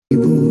You're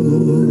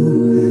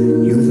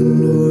the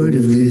Lord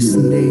of this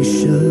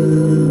nation.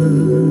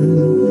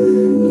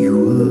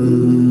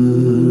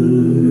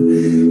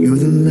 You're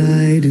the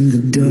light in the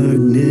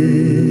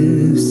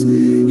darkness.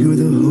 You're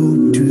the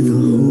hope to the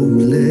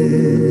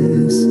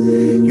hopeless.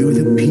 You're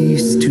the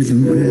peace to the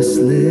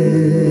restless.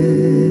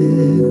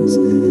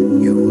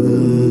 You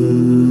are.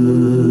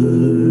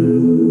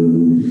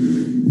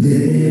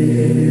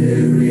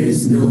 There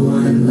is no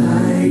one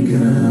like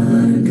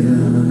our God.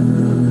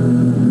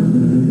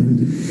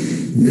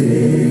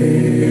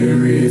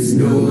 There is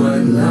no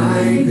one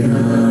like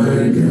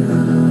our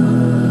God.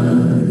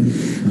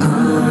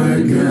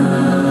 Our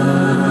God.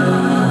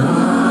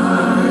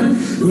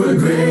 For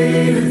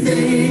greater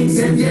things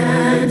have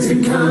yet to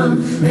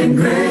come, and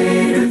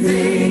greater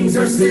things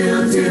are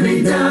still to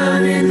be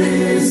done in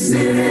this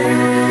city.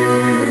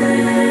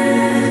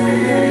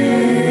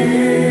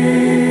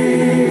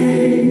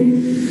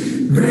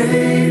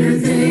 Greater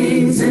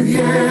things have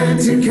yet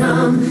to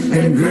come,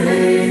 and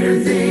greater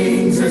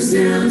things are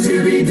still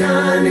to be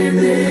done in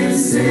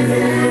this city.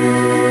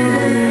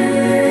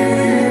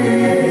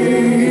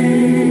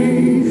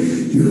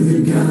 You're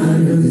the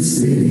God of the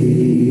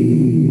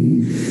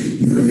city.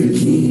 You're the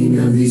King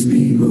of these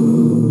people.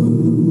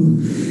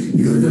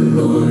 You're the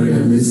Lord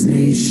of this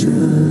nation.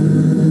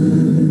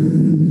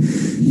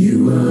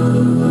 You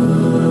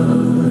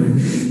are.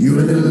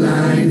 You're the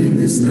light in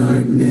this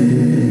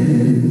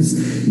darkness.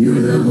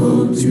 You're the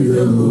hope to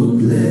the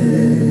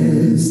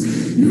hopeless.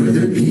 You're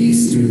the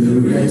peace to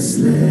the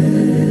restless.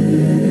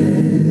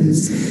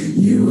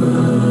 You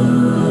are.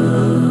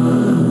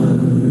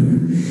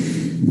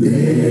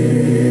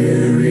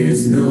 There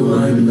is no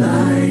one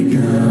like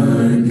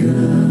our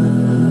God.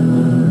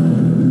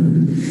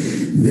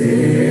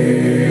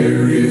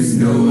 There is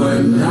no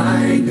one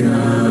like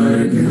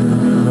our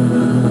God.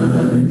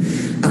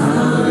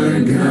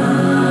 Our God.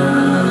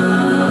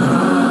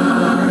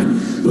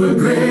 For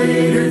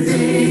greater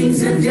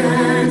things have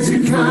yet to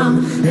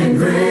come, and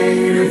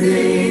greater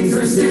things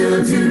are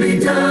still to be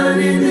done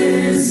in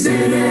this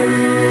city.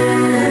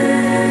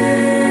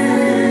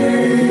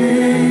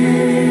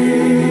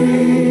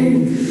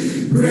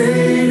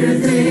 Greater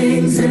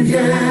things have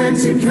yet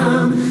to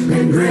come,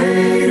 and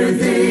greater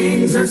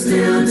things are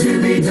still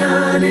to be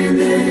done in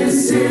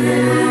this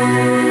city.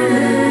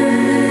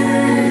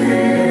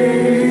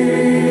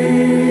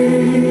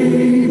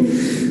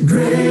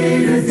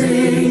 Greater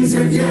things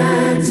have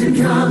yet to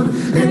come,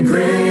 and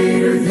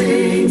greater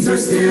things are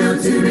still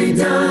to be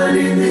done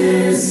in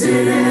this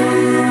city.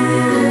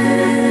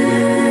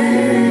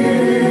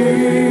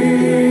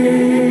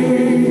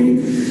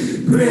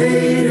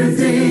 Greater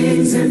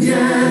things have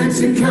yet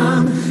to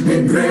come,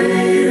 and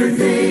greater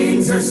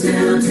things are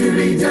still to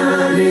be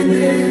done in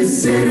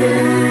this city.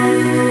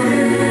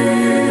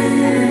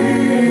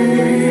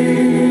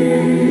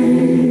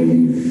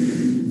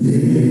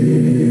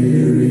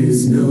 There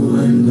is no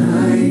one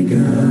like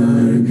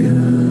our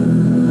God.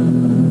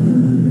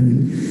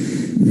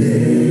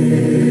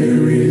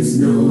 There is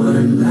no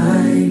one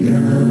like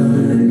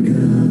our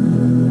God.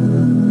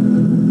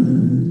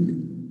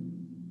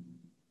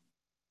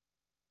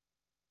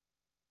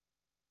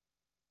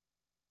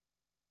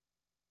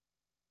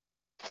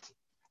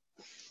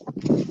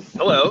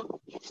 Hello.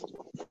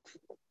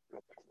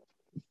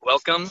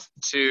 Welcome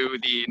to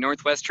the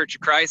Northwest Church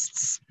of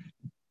Christ's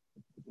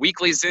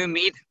weekly Zoom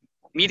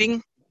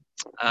meeting,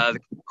 the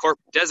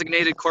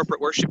designated corporate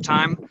worship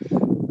time.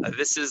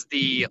 This is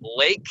the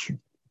Lake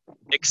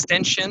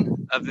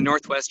extension of the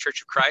Northwest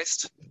Church of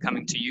Christ,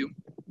 coming to you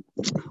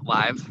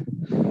live.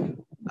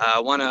 I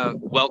want to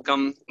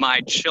welcome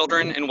my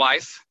children and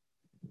wife,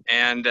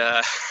 and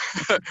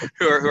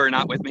who are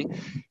not with me.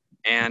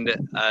 And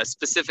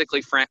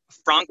specifically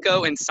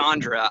Franco and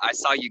Sandra. I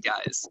saw you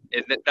guys.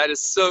 That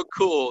is so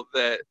cool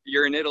that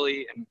you're in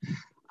Italy and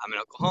I'm in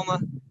Oklahoma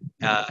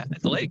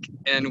at the lake,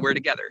 and we're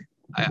together.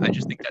 I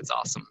just think that's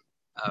awesome.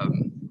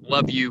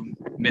 Love you,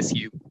 miss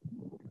you.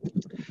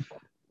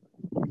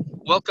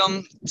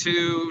 Welcome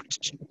to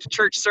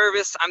church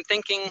service. I'm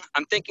thinking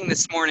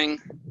this morning,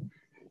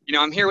 you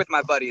know, I'm here with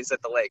my buddies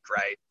at the lake,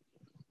 right?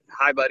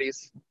 Hi,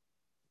 buddies.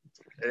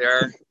 There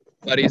are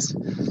buddies.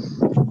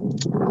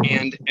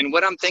 And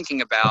what I'm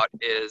thinking about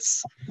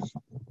is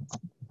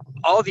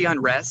all the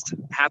unrest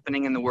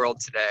happening in the world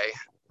today.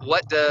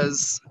 What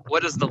does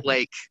the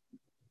lake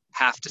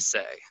have to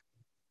say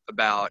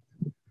about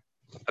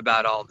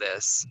all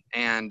this?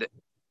 And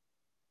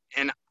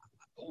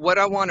what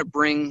I want to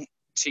bring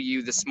to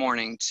you this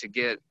morning to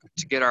get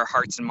our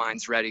hearts and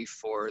minds ready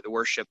for the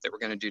worship that we're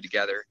going to do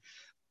together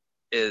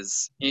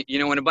is, you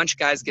know, when a bunch of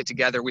guys get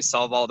together, we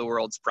solve all the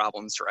world's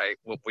problems, right?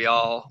 We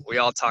all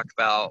talk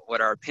about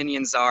what our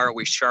opinions are.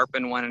 We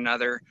sharpen one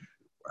another,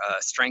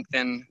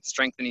 strengthen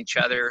each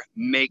other,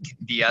 make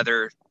the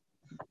other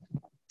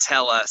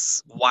tell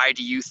us, why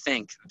do you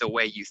think the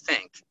way you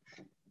think?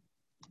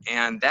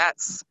 And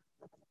that's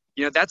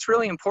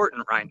really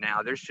important right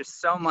now. There's just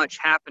so much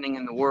happening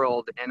in the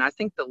world, and I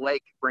think the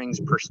lake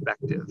brings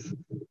perspective.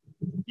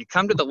 You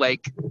come to the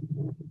lake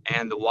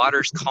and the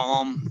water's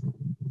calm,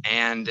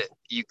 and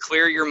you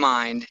clear your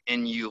mind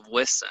and you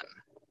listen.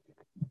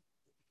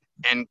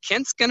 And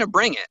Kent's going to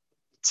bring it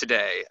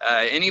today.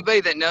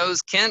 Anybody that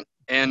knows Kent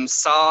and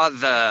saw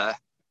the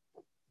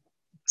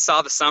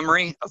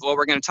summary of what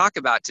we're going to talk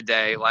about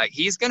today, like,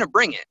 he's going to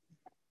bring it.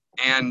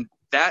 And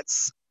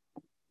that's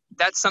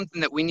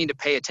something that we need to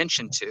pay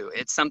attention to.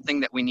 It's something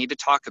that we need to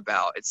talk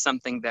about. It's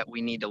something that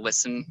we need to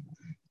listen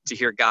to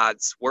hear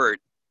God's word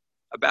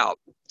about.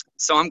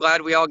 So I'm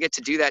glad we all get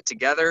to do that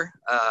together.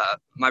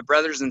 My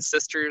brothers and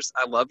sisters,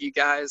 I love you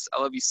guys.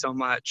 I love you so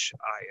much.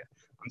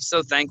 I'm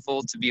so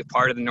thankful to be a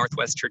part of the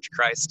Northwest Church of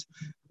Christ.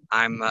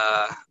 I'm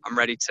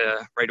ready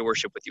to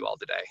worship with you all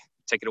today.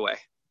 Take it away.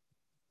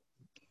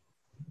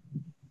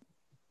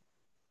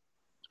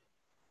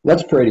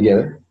 Let's pray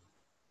together.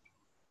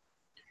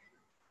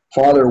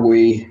 Father,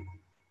 we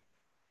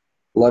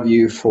love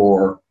you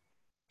for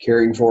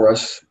caring for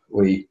us.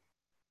 We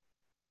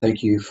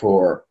thank you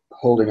for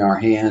holding our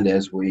hand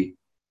as we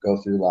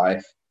go through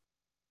life.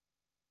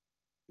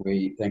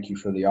 We thank you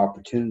for the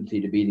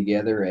opportunity to be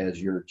together as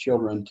your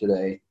children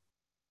today,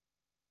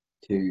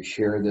 to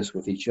share this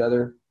with each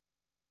other.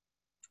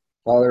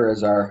 Father,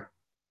 as our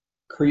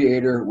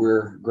Creator,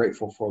 we're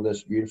grateful for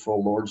this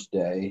beautiful Lord's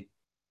Day.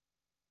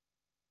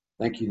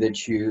 Thank you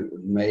that you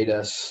made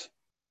us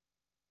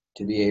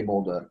to be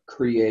able to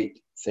create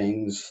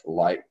things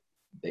like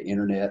the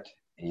internet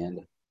and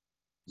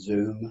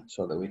Zoom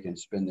so that we can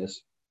spend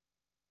this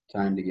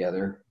time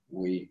together.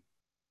 We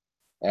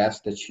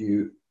ask that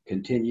you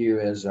continue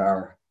as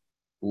our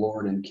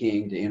Lord and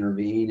King to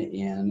intervene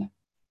in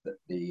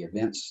the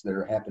events that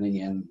are happening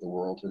in the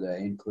world today,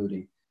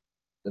 including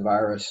the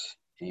virus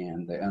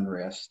and the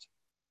unrest,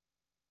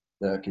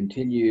 the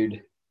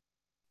continued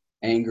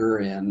anger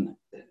and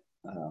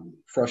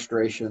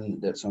frustration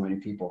that so many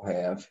people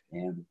have,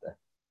 and the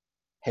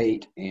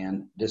hate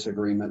and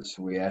disagreements.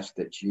 We ask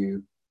that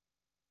you,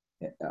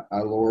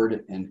 our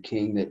Lord and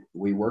King, that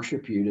we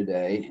worship you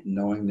today,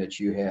 knowing that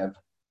you have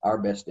our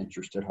best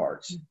interest at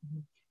heart. Mm-hmm.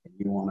 And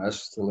you want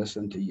us to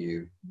listen to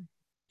you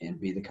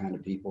and be the kind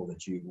of people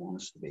that you want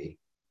us to be.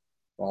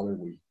 Father,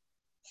 we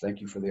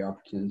thank you for the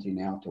opportunity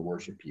now to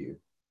worship you.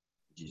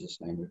 In Jesus'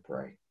 name we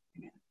pray.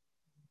 Amen.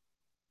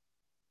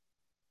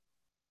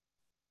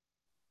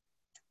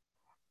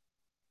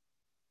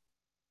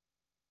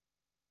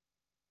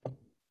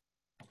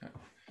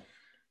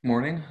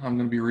 Morning. I'm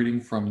going to be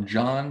reading from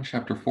John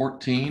chapter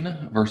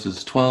 14,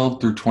 verses 12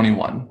 through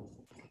 21.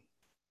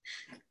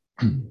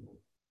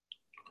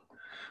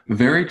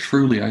 Very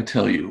truly I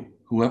tell you,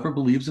 whoever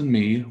believes in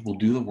me will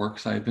do the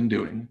works I have been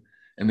doing,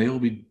 and they will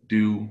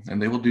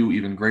do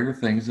even greater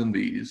things than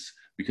these,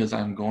 because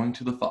I am going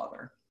to the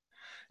Father.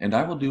 And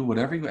I will do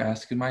whatever you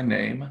ask in my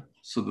name,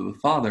 so that the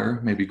Father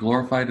may be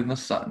glorified in the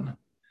Son.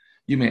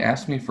 You may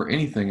ask me for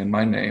anything in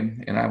my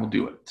name, and I will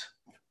do it.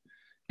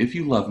 If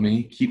you love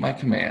me, keep my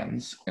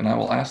commands, and I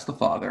will ask the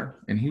Father,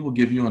 and he will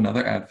give you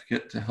another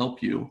advocate to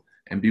help you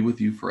and be with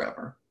you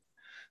forever.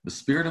 The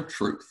Spirit of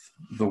truth.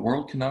 The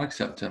world cannot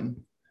accept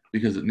him,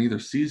 because it neither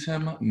sees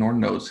him nor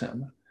knows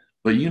him.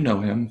 But you know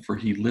him, for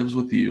he lives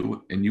with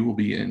you, and you will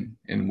be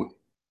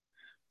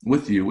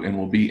with you and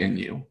will be in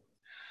you.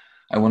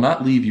 I will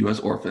not leave you as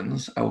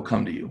orphans. I will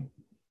come to you.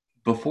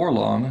 Before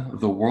long,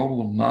 the world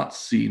will not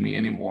see me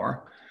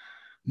anymore,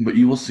 but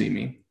you will see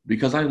me.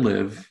 Because I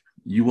live,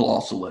 you will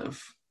also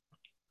live.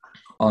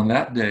 On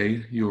that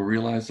day, you will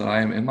realize that I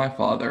am in my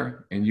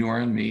Father, and you are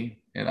in me,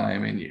 and I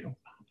am in you.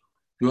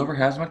 Whoever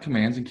has my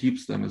commands and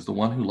keeps them is the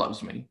one who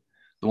loves me.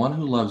 The one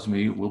who loves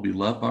me will be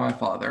loved by my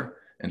Father,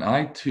 and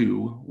I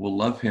too will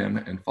love him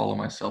and show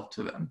myself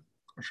to them.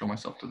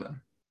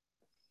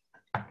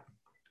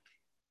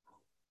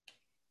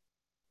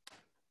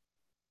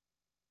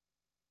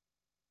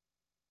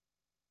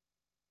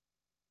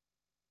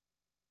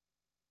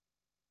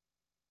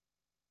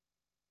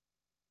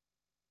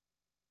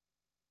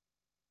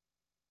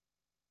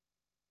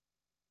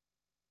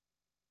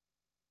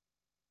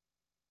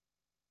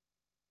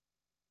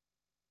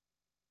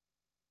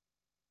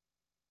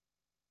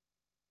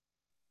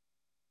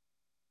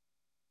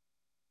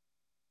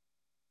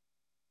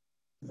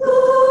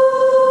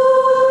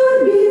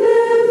 Lord,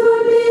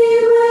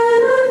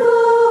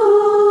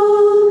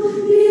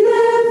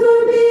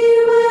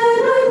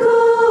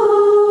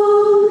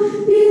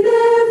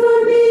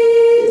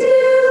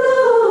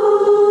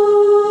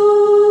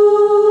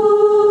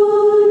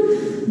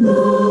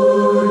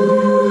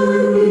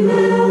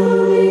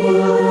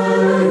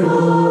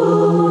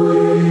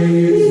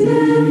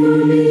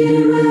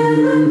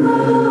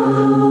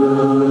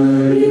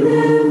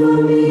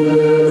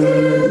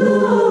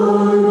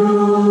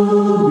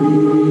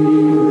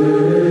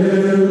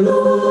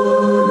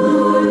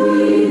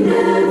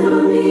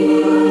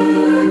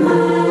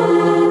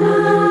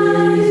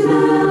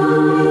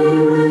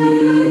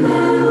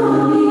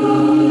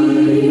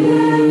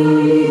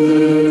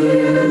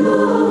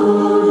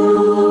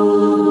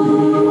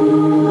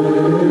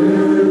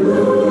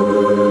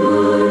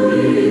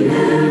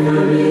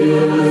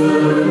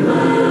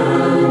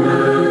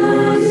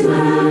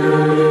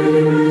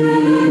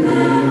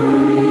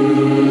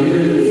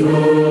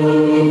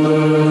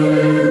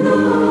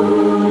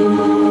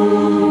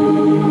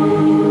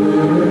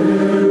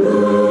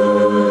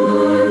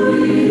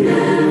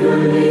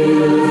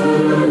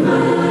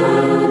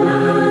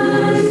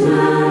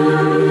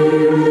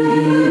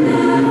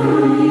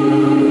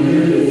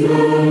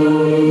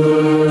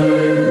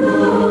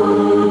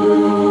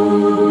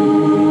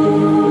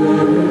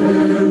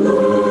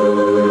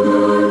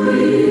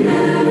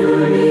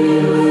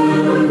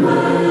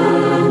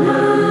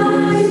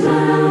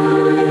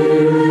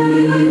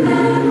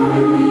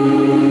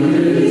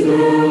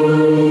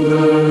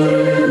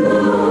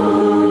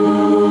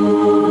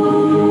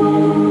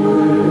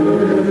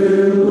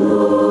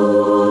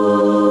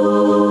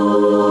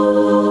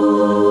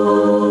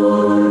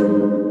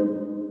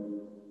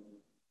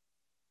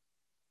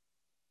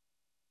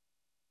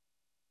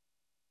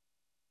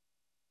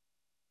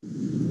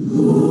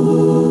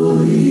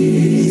 Holy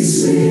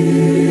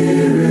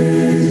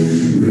Spirit,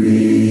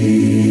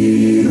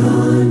 breathe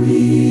on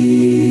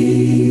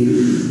me.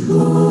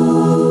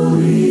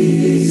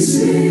 Holy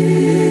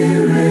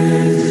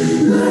Spirit,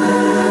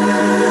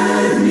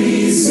 let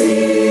me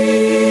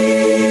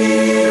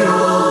see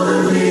all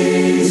the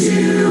things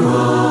you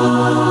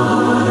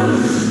are,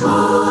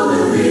 all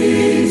the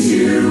things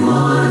you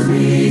want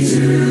me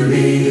to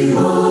be.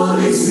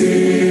 Holy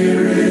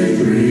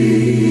Spirit,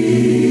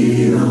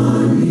 breathe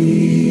on me.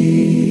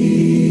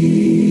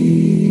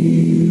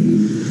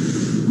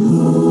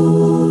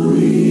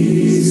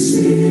 Holy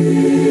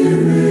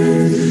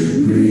Spirit,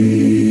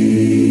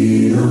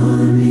 breathe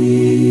on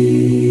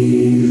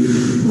me.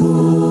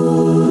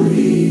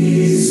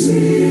 Holy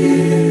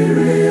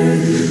Spirit,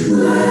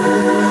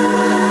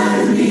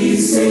 let me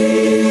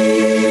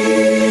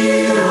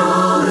see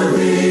all the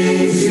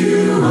things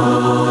you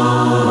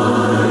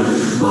are,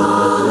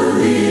 all the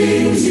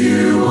things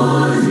you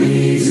want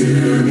me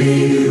to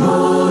be.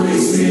 Holy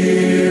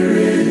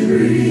Spirit,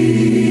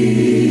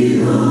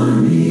 breathe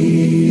on me.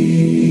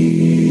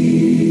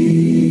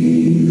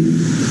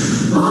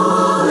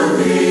 All the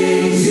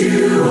things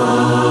you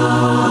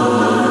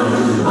are,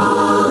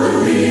 all the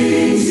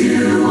things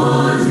you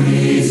want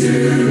me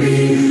to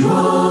be.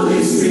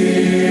 Holy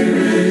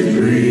Spirit,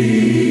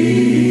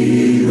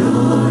 breathe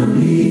on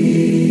me.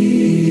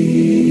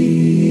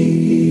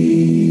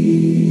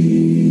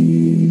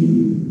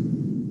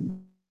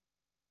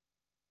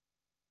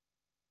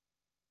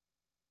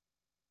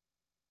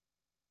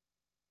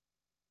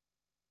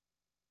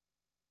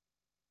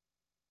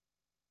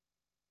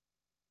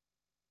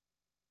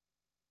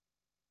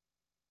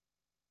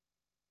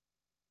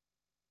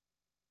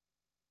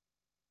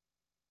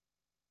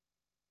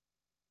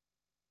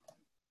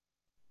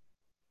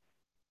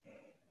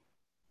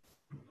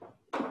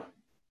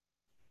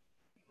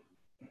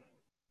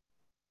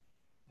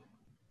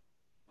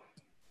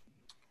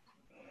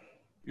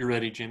 You're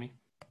ready, Jimmy?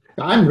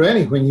 I'm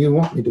ready when you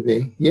want me to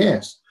be.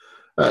 Yes.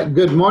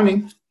 Good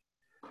morning.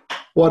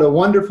 What a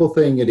wonderful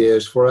thing it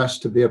is for us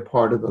to be a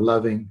part of a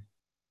loving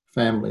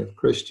family of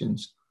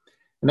Christians.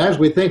 And as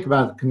we think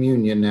about the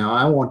communion now,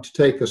 I want to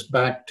take us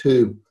back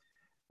to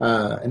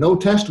an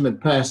Old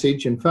Testament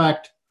passage. In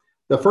fact,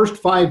 the first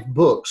 5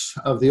 books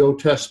of the Old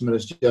Testament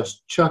is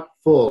just chock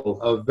full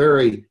of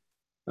very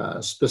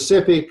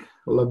specific,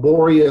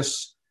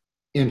 laborious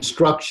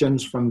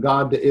instructions from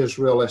God to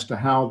Israel as to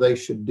how they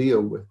should deal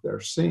with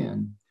their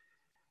sin.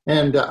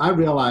 And I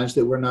realize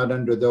that we're not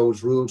under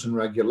those rules and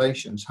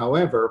regulations.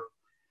 However,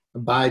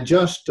 by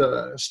just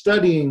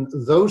studying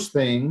those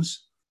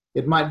things,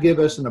 it might give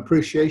us an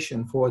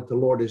appreciation for what the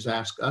Lord has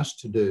asked us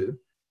to do,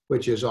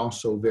 which is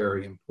also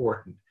very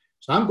important.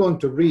 So I'm going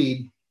to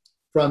read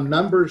from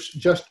Numbers,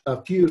 just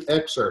a few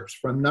excerpts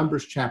from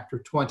Numbers chapter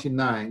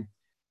 29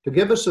 to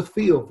give us a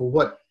feel for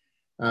what,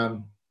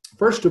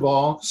 first of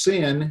all,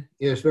 sin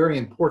is very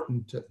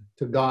important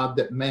to God,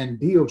 that man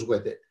deals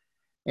with it.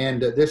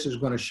 And this is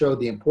going to show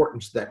the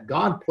importance that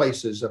God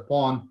places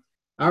upon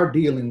our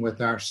dealing with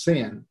our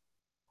sin.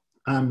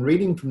 I'm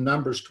reading from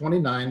Numbers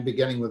 29,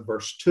 beginning with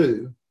verse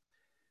 2.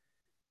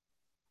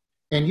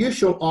 And you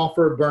shall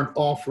offer burnt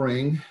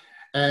offering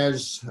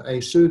as a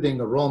soothing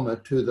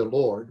aroma to the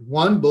Lord,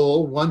 1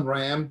 bull, 1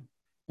 ram,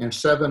 and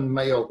 7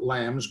 male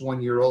lambs,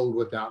 1 year old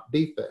without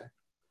defect.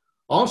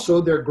 Also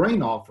their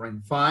grain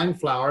offering, fine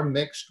flour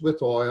mixed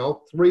with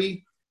oil,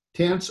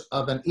 3/10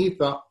 of an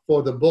ephah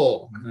for the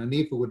bull. And an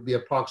ephah would be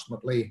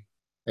approximately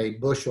a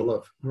bushel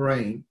of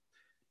grain.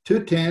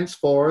 2/10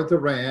 for the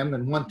ram,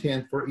 and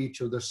 1/10 for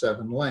each of the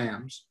 7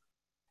 lambs.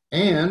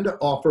 And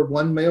offer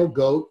 1 male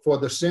goat for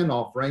the sin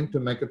offering to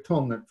make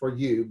atonement for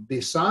you,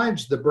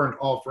 besides the burnt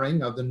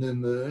offering of the new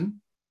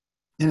moon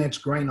and its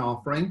grain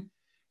offering,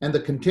 and the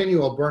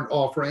continual burnt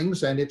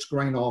offerings and its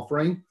grain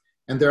offering,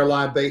 and their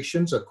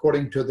libations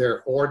according to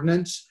their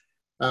ordinance,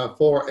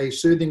 for a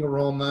soothing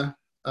aroma,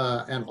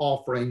 and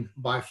offering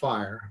by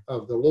fire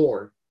of the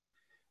Lord.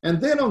 And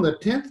then on the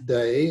 10th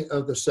day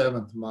of the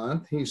 7th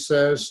month, he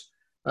says,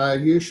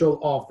 you shall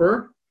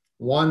offer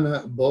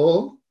 1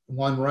 bull,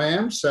 1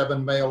 ram,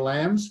 7 male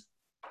lambs,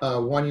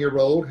 1 year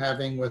old,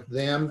 having with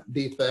them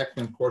defect,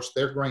 and of course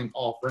their grain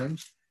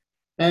offerings.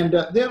 And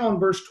then on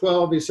verse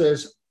 12, he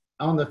says,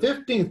 on the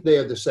 15th day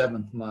of the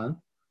 7th month,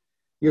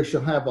 you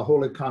shall have a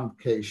holy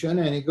convocation.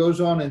 And he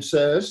goes on and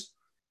says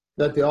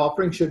that the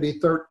offering should be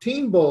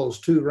 13 bulls,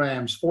 2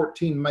 rams,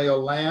 14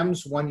 male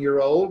lambs, 1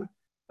 year old,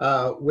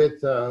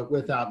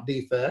 without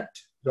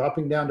defect.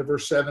 Dropping down to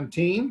verse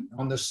 17,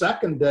 on the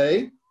 2nd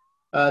day,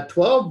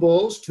 12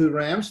 bulls, 2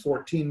 rams,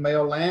 14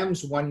 male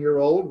lambs, 1 year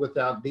old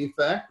without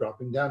defect.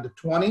 Dropping down to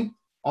 20.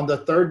 On the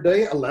 3rd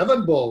day,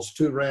 11 bulls,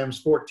 2 rams,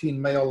 14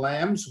 male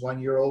lambs, 1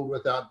 year old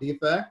without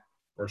defect.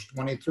 Verse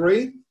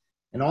 23.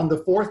 And on the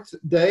 4th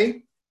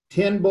day,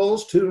 10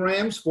 bulls, 2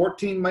 rams,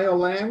 14 male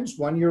lambs,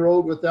 1 year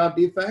old without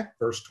defect.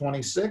 Verse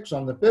 26.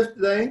 On the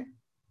 5th day,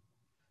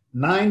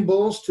 9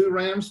 bulls, 2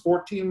 rams,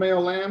 14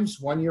 male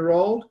lambs, 1 year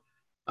old.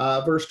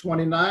 Verse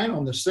 29,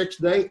 on the 6th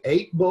day,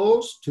 8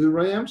 bulls, 2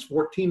 rams,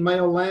 14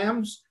 male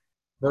lambs,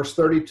 Verse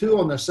 32,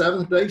 on the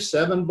seventh day,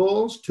 7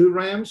 bulls, 2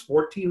 rams,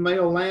 14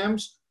 male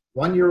lambs,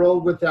 1 year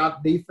old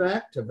without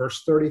defect.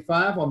 Verse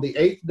 35, on the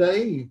 8th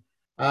day,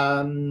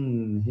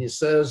 he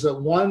says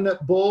 1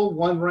 bull,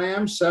 1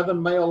 ram,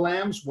 7 male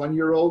lambs, 1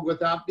 year old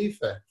without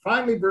defect.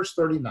 Finally, verse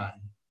 39,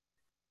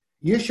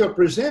 you shall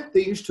present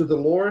these to the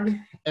Lord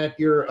at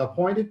your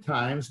appointed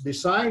times,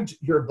 besides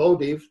your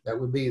votive, that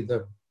would be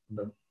the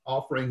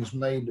offerings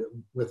made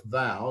with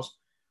vows,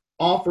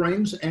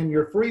 offerings and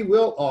your free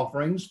will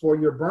offerings for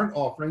your burnt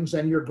offerings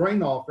and your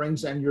grain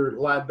offerings and your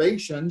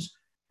libations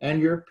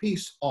and your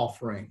peace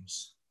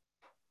offerings.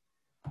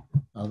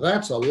 Now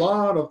that's a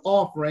lot of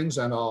offerings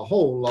and a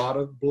whole lot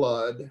of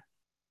blood.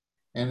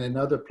 And in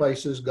other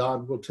places,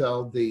 God will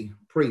tell the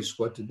priests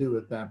what to do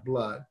with that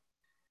blood.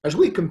 As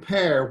we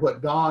compare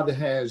what God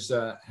has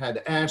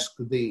had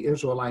asked the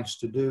Israelites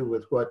to do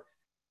with what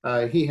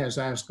he has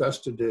asked us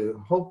to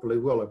do, hopefully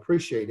we'll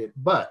appreciate it.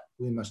 But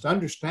we must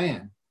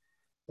understand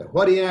that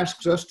what he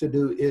asks us to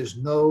do is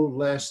no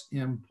less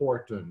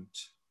important.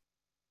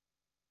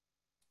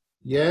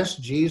 Yes,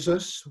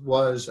 Jesus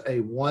was a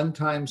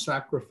one-time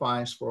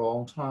sacrifice for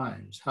all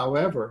times.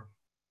 However,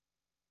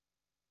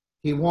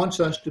 he wants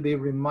us to be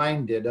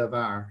reminded of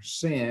our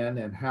sin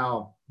and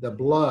how the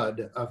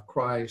blood of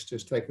Christ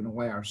has taken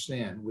away our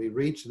sin. We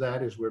reach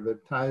that as we're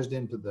baptized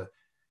into the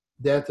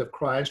death of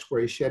Christ,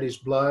 where he shed his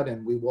blood,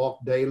 and we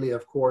walk daily,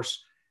 of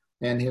course,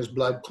 and his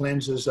blood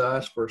cleanses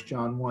us, 1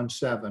 John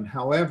 1:7.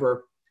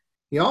 However,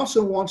 he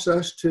also wants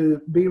us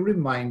to be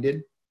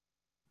reminded,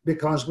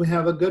 because we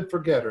have a good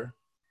forgetter,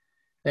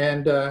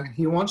 and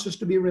he wants us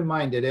to be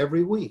reminded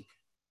every week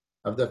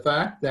of the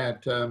fact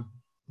that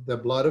the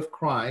blood of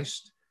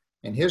Christ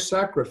and his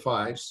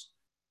sacrifice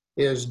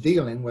is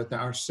dealing with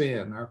our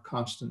sin, our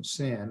constant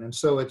sin. And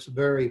so it's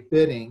very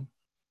fitting.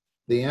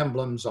 The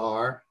emblems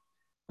are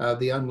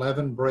the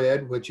unleavened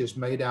bread, which is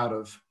made out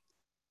of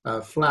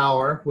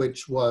flour,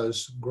 which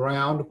was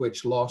ground,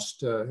 which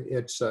lost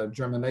its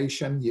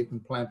germination. You can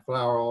plant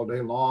flour all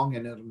day long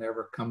and it'll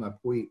never come up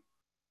wheat.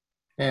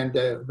 And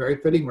a very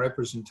fitting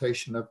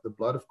representation of the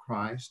blood of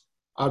Christ,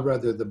 or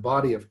rather the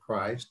body of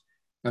Christ.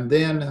 And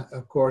then,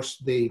 of course,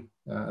 the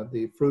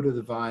fruit of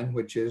the vine,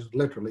 which is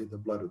literally the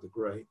blood of the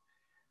grape.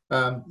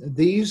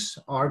 These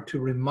are to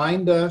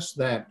remind us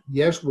that,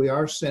 yes, we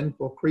are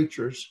sinful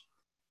creatures,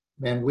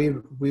 and we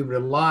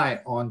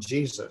rely on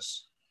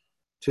Jesus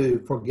to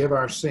forgive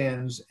our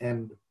sins,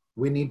 and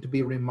we need to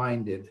be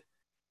reminded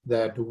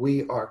that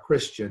we are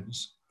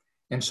Christians.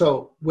 And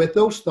so with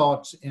those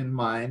thoughts in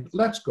mind,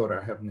 let's go to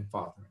our Heavenly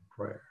Father in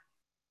prayer.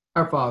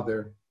 Our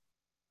Father,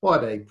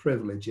 what a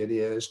privilege it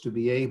is to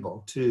be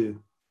able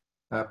to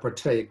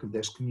partake of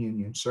this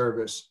communion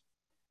service,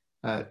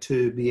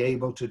 to be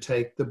able to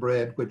take the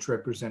bread which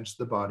represents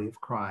the body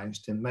of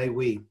Christ. And may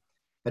we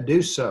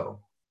do so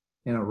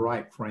in a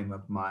right frame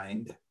of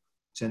mind.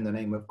 It's in the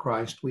name of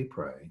Christ we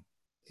pray.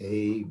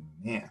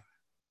 Amen.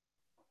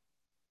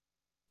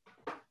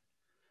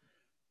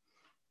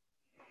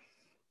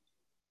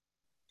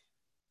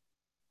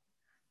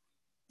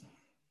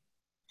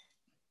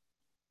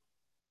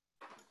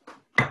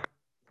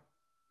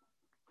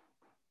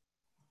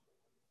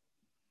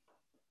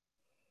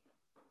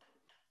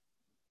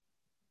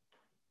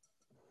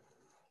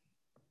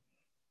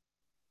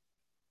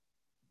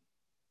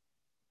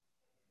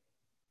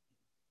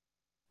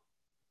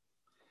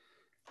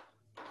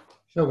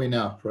 Shall we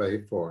now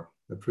pray for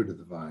the fruit of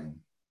the vine?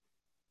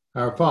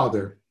 Our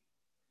Father,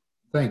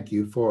 thank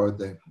you for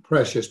the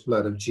precious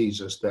blood of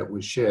Jesus that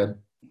was shed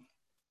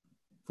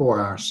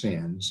for our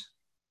sins.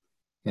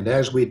 And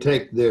as we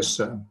take this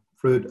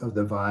fruit of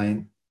the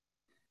vine,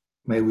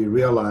 may we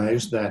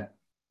realize that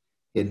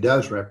it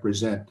does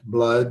represent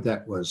blood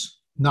that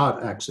was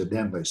not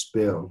accidentally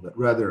spilled, but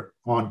rather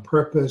on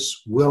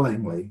purpose,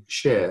 willingly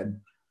shed,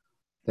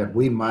 that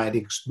we might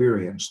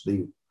experience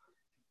the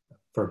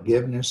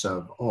forgiveness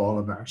of all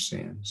of our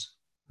sins.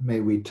 May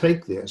we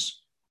take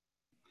this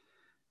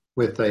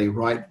with a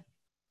right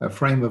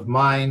frame of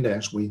mind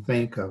as we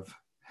think of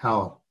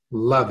how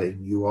loving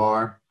you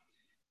are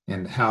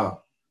and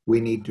how we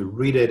need to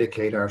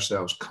rededicate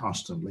ourselves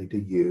constantly to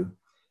you.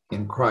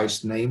 In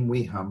Christ's name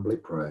we humbly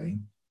pray.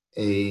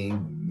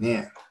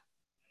 Amen.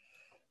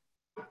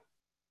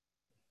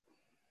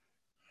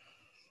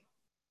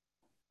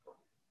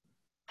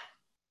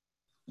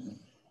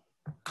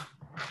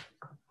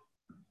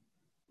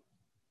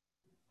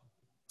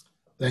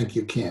 Thank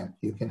you, Ken.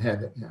 You can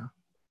have it now.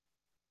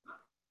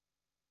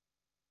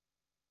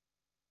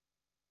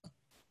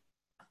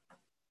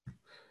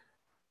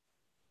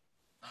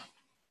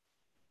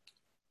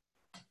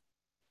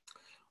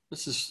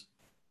 This is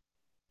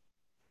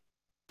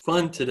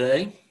fun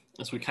today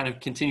as we kind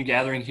of continue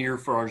gathering here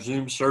for our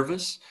Zoom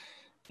service.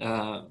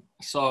 I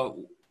saw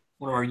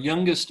one of our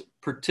youngest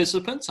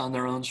participants on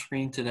their own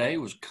screen today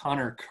was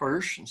Connor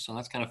Kirsch, and so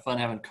that's kind of fun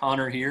having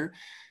Connor here.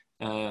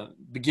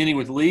 Beginning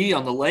with Lee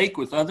on the lake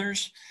with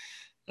others.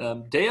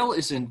 Dale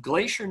is in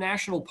Glacier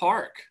National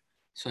Park,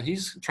 so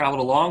he's traveled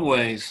a long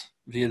ways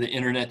via the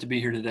internet to be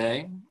here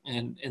today.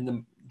 And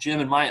the Jim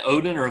and my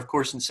Odin are, of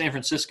course, in San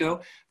Francisco.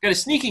 I've got a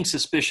sneaking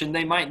suspicion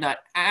they might not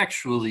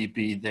actually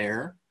be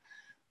there,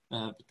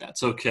 but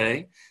that's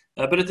okay.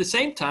 But at the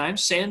same time,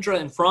 Sandra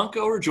and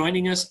Franco are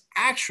joining us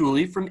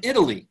actually from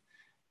Italy.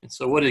 And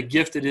so what a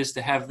gift it is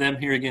to have them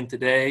here again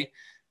today.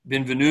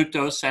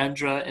 Benvenuto,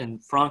 Sandra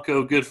and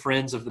Franco, good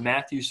friends of the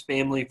Matthews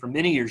family from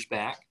many years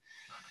back.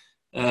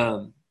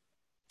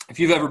 If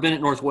you've ever been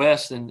at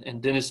Northwest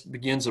and Dennis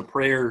begins a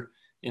prayer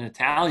in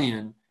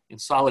Italian in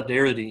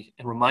solidarity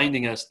and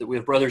reminding us that we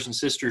have brothers and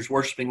sisters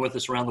worshiping with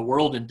us around the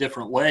world in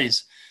different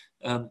ways,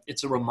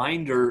 it's a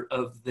reminder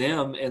of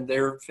them and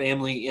their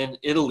family in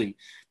Italy.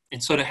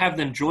 And so to have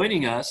them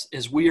joining us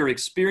as we are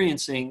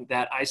experiencing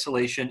that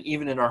isolation,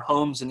 even in our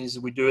homes and as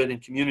we do it in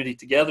community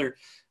together,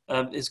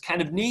 is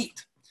kind of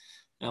neat.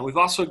 We've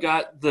also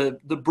got the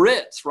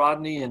Brits.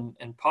 Rodney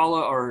and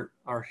Paula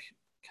are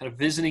kind of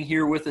visiting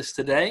here with us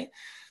today.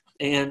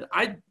 And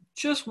I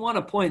just want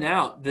to point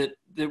out that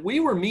we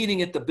were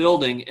meeting at the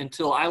building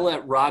until I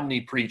let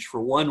Rodney preach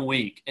for 1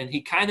 week, and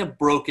he kind of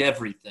broke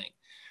everything.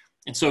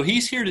 And so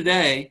he's here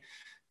today.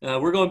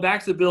 We're going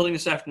back to the building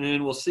this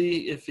afternoon. We'll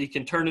see if he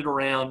can turn it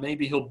around.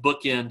 Maybe he'll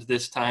bookend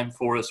this time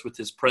for us with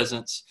his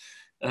presence.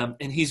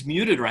 And he's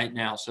muted right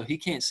now, so he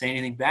can't say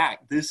anything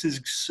back. This is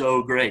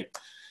so great.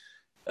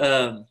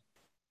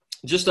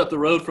 Just up the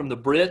road from the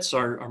Brits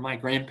are my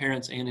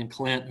grandparents, Ann and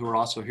Clint, who are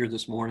also here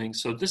this morning.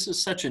 So this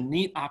is such a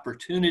neat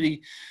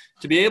opportunity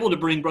to be able to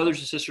bring brothers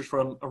and sisters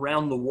from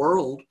around the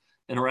world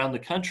and around the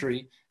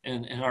country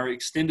and our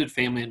extended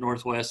family at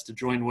Northwest to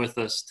join with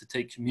us to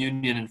take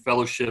communion and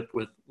fellowship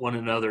with one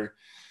another.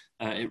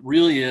 It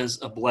really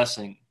is a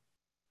blessing.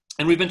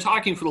 And we've been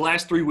talking for the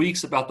last 3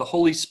 weeks about the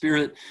Holy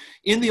Spirit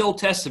in the Old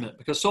Testament,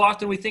 because so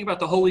often we think about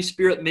the Holy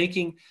Spirit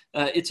making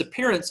its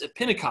appearance at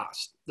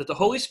Pentecost, that the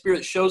Holy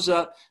Spirit shows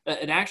up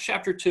in Acts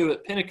chapter 2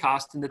 at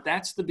Pentecost, and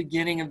that's the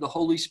beginning of the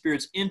Holy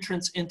Spirit's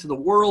entrance into the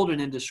world and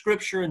into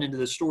Scripture and into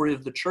the story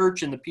of the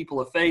church and the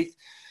people of faith.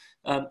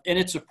 And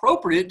it's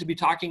appropriate to be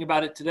talking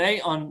about it today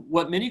on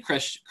what many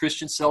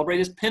Christians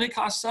celebrate as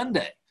Pentecost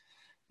Sunday.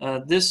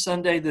 This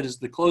Sunday that is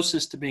the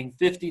closest to being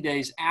 50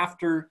 days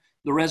after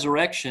the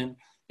resurrection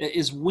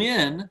is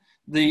when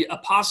the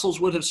apostles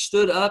would have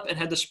stood up and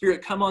had the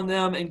Spirit come on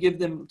them and give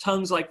them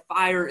tongues like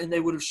fire, and they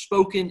would have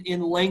spoken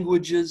in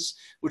languages,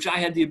 which I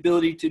had the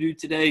ability to do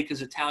today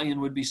because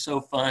Italian would be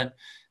so fun,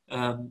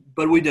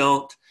 but we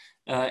don't.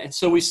 And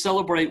so we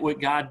celebrate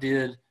what God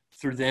did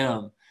through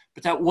them.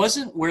 But that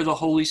wasn't where the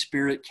Holy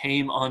Spirit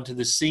came onto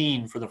the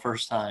scene for the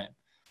first time.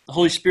 The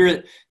Holy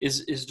Spirit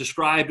is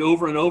described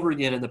over and over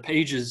again in the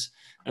pages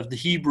of the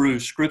Hebrew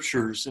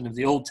Scriptures and of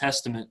the Old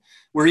Testament,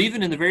 where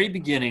even in the very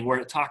beginning, where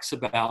it talks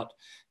about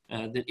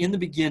that in the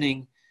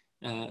beginning,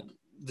 the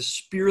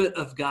Spirit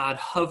of God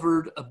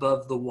hovered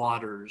above the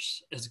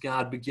waters as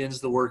God begins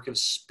the work of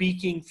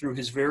speaking through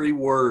his very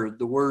word,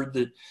 the word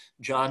that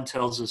John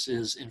tells us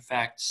is, in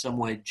fact, some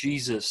way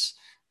Jesus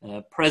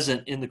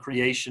present in the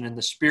creation, and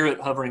the Spirit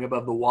hovering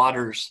above the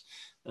waters,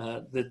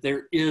 that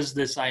there is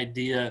this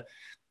idea,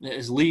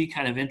 as Lee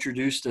kind of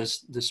introduced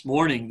us this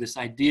morning, this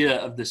idea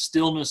of the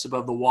stillness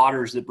above the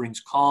waters that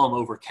brings calm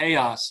over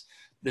chaos,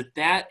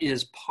 that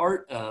is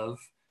part of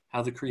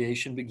how the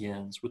creation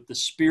begins, with the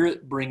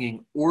Spirit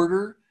bringing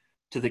order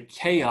to the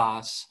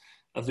chaos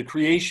of the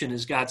creation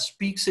as God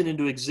speaks it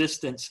into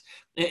existence.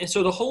 And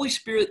so the Holy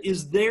Spirit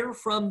is there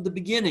from the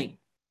beginning.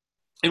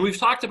 And we've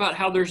talked about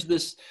how there's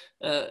this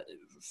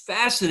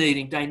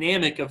fascinating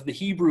dynamic of the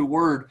Hebrew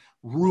word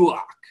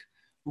ruach,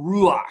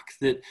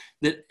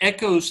 that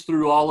echoes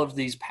through all of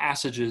these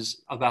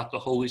passages about the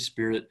Holy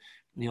Spirit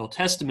in the Old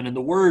Testament. And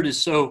the word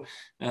is so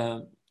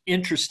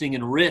interesting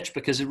and rich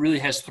because it really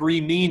has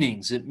three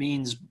meanings. It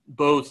means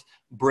both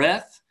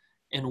breath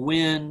and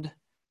wind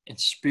and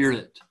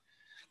spirit.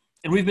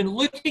 And we've been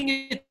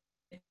looking at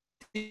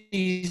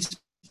these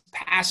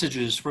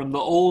passages from the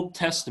Old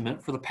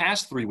Testament for the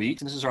past 3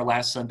 weeks, and this is our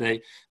last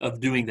Sunday of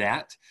doing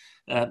that.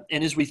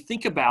 And as we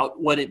think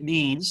about what it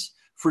means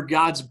for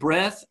God's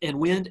breath and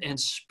wind and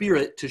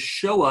spirit to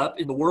show up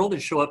in the world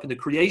and show up in the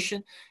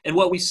creation. And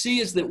what we see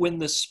is that when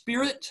the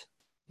Spirit,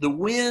 the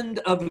wind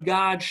of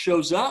God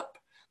shows up,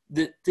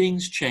 that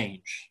things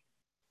change.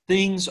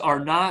 Things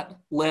are not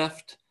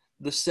left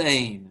the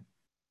same.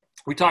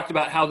 We talked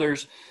about how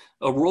there's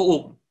a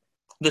role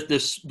that the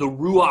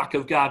Ruach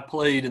of God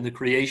played in the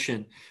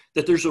creation,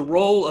 that there's a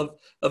role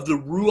of the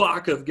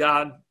Ruach of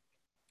God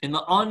in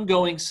the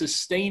ongoing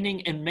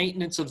sustaining and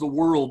maintenance of the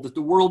world, that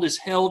the world is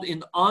held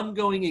in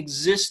ongoing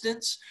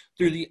existence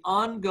through the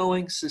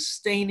ongoing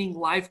sustaining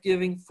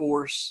life-giving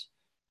force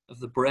of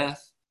the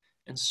breath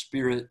and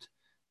Spirit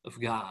of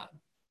God.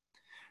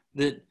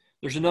 That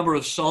there's a number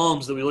of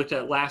Psalms that we looked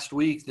at last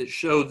week that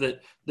show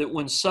that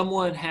when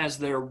someone has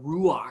their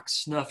Ruach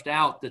snuffed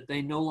out, that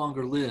they no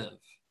longer live.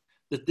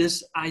 That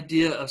this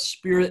idea of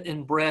spirit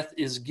and breath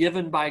is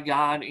given by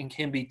God and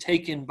can be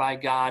taken by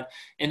God,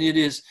 and it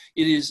is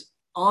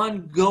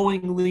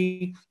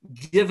ongoingly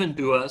given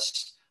to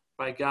us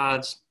by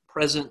God's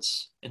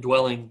presence and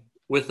dwelling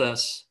with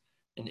us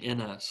and in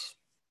us.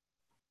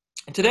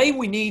 And today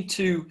we need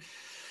to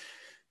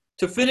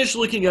to finish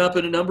looking up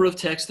at a number of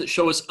texts that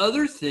show us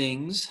other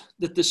things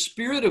that the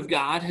Spirit of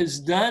God has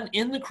done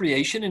in the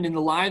creation and in the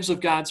lives of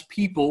God's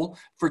people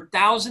for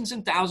thousands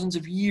and thousands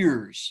of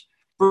years,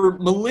 for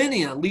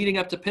millennia leading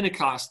up to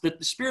Pentecost, that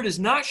the Spirit is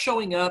not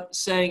showing up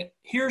saying,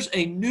 here's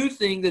a new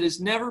thing that has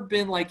never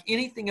been like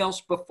anything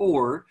else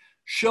before,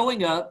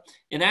 showing up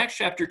in Acts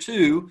chapter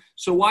 2,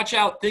 so watch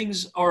out,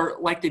 things are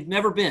like they've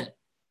never been.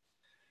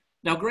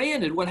 Now,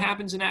 granted, what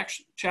happens in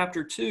Acts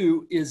chapter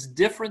 2 is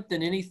different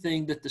than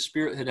anything that the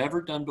Spirit had ever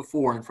done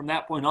before. And from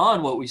that point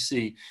on, what we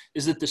see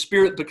is that the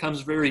Spirit becomes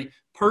very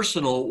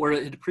personal where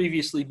it had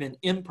previously been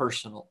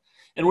impersonal.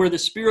 And where the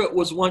Spirit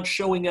was once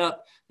showing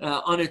up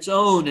on its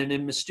own and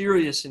in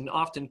mysterious and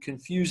often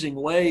confusing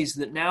ways,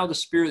 that now the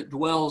Spirit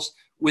dwells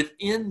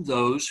within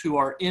those who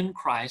are in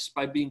Christ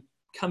by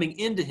coming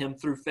into Him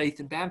through faith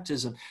and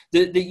baptism.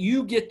 That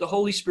you get the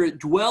Holy Spirit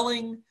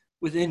dwelling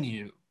within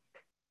you.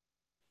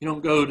 You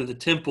don't go to the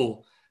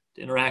temple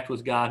to interact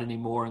with God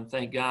anymore, and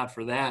thank God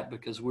for that,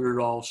 because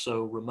we're all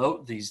so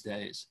remote these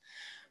days.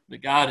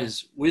 But God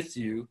is with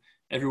you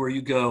everywhere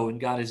you go, and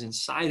God is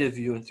inside of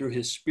you, and through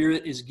His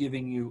Spirit is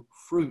giving you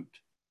fruit.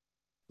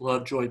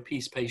 Love, joy,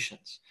 peace,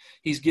 patience.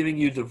 He's giving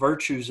you the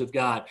virtues of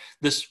God.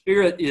 The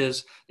Spirit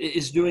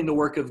is doing the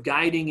work of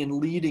guiding and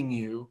leading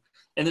you,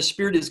 and the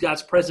Spirit is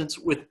God's presence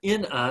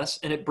within us,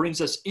 and it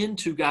brings us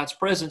into God's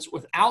presence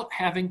without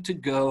having to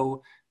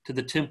go to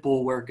the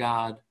temple where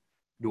God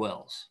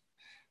dwells,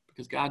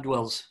 because God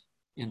dwells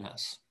in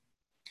us.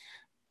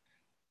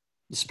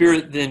 The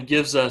Spirit then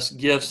gives us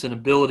gifts and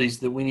abilities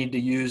that we need to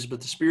use,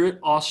 but the Spirit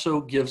also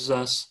gives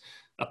us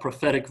a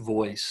prophetic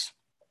voice.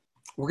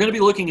 We're going to be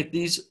looking at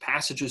these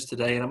passages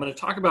today, and I'm going to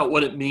talk about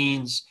what it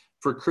means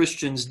for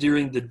Christians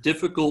during the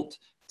difficult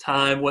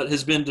time, what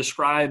has been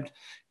described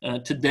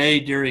today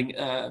during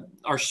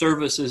our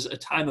service as a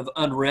time of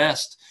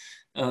unrest,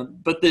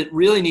 but that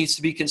really needs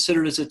to be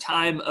considered as a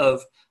time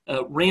of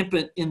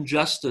rampant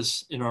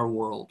injustice in our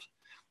world.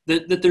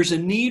 That there's a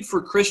need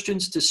for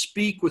Christians to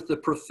speak with the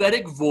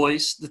prophetic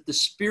voice that the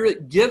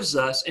Spirit gives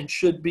us and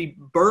should be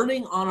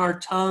burning on our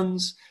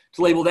tongues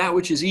to label that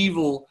which is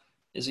evil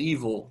as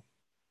evil.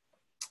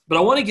 But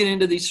I want to get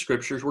into these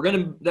scriptures.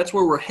 That's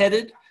where we're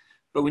headed,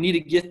 but we need to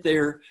get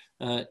there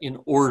in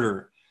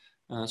order.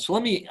 So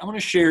I want to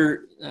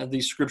share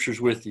these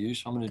scriptures with you.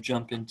 So I'm going to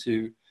jump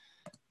into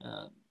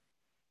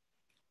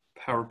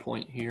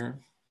PowerPoint here.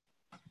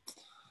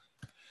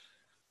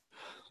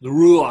 The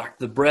Ruach,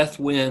 the breath,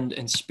 wind,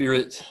 and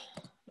Spirit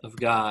of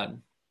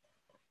God.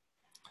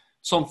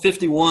 Psalm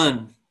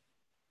 51,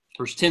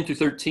 verse 10 through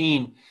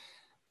 13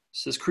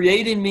 says,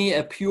 "Create in me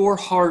a pure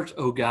heart,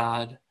 O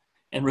God,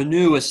 and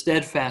renew a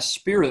steadfast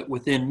spirit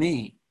within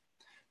me.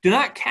 Do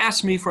not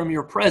cast me from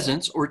your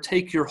presence or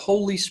take your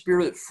Holy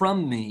Spirit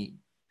from me.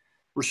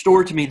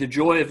 Restore to me the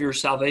joy of your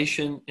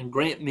salvation and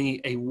grant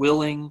me a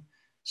willing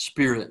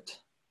spirit."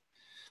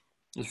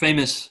 The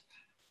famous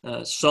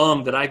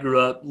song that I grew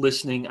up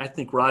listening, I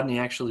think Rodney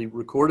actually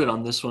recorded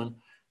on this one,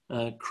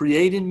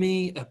 "Create in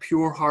me a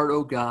pure heart,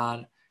 O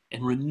God,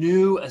 and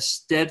renew a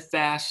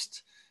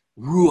steadfast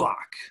ruach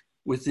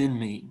within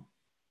me."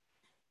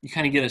 You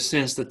kind of get a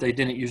sense that they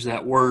didn't use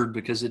that word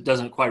because it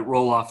doesn't quite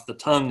roll off the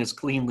tongue as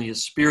cleanly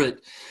as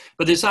spirit.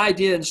 But this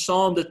idea in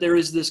Psalm that there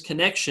is this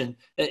connection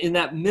in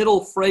that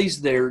middle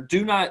phrase there,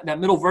 that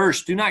middle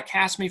verse, "Do not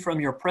cast me from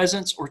your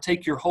presence or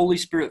take your Holy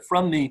Spirit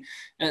from me."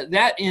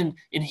 That in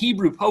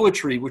Hebrew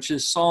poetry, which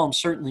is Psalm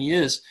certainly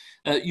is,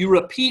 you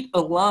repeat a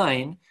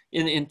line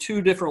in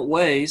two different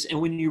ways, and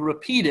when you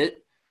repeat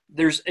it,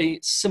 there's a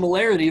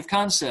similarity of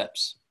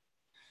concepts.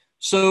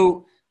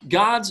 So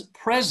God's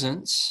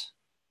presence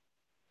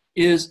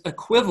is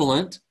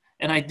equivalent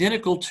and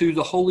identical to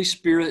the Holy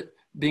Spirit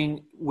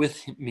being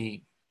with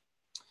me.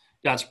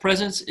 God's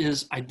presence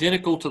is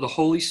identical to the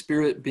Holy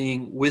Spirit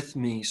being with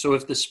me. So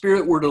if the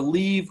Spirit were to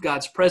leave,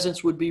 God's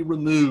presence would be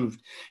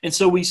removed. And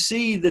so we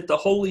see that the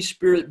Holy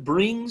Spirit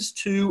brings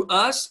to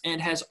us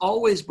and has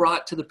always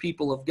brought to the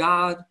people of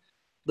God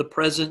the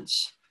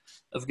presence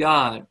of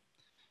God.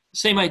 The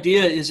same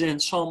idea is in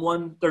Psalm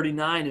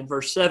 139 and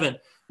verse 7,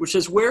 which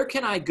says, "Where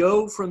can I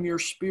go from your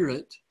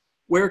Spirit?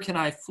 Where can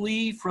I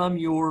flee from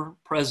your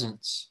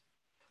presence?"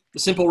 The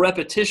simple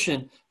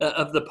repetition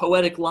of the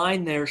poetic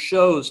line there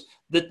shows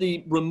that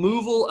the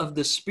removal of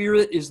the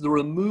Spirit is the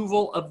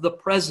removal of the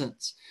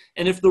presence.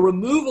 And if the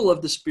removal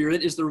of the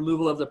Spirit is the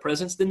removal of the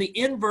presence, then the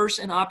inverse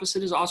and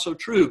opposite is also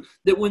true.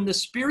 That when the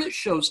Spirit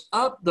shows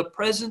up, the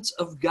presence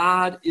of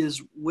God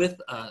is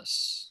with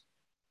us.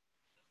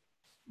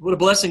 What a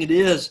blessing it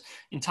is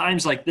in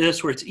times like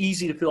this where it's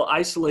easy to feel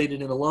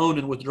isolated and alone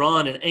and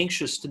withdrawn and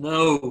anxious to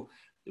know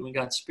that when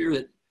God's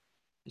Spirit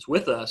is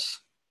with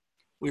us,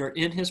 we are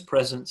in His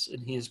presence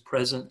and He is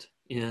present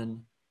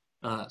in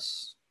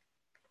us.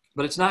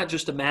 But it's not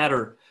just a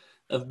matter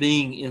of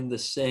being in the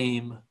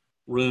same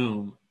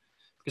room.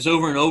 Because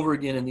over and over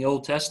again in the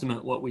Old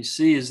Testament, what we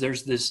see is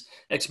there's this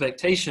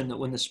expectation that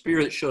when the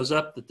Spirit shows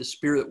up, that the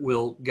Spirit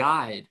will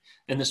guide,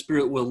 and the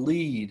Spirit will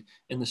lead,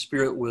 and the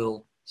Spirit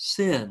will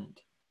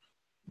send.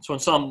 So in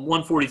Psalm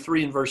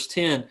 143 and verse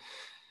 10,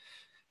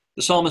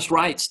 The psalmist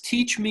writes,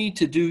 "Teach me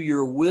to do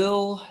your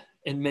will,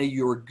 and may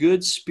your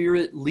good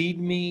spirit lead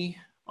me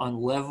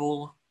on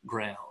level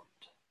ground."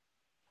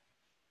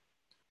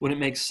 Wouldn't it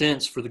make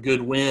sense for the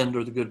good wind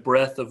or the good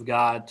breath of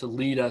God to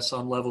lead us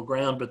on level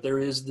ground? But there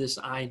is this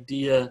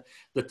idea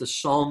that the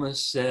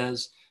psalmist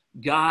says,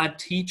 God,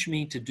 teach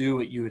me to do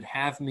what you would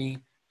have me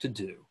to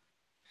do.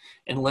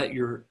 And let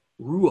your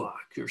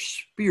ruach, your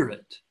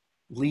spirit,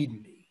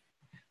 lead me.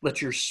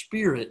 Let your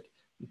spirit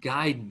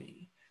guide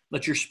me.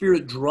 Let your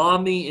spirit draw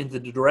me in the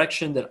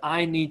direction that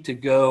I need to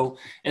go.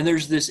 And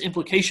there's this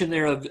implication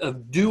there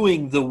of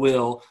doing the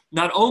will.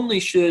 Not only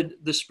should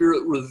the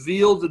Spirit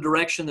reveal the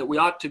direction that we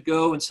ought to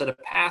go and set a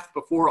path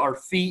before our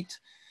feet,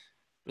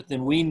 but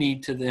then we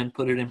need to then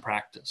put it in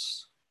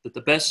practice. That the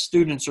best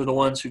students are the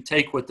ones who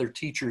take what their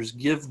teachers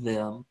give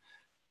them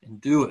and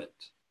do it,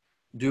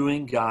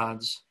 doing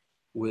God's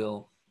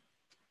will.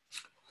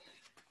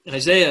 In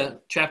Isaiah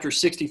chapter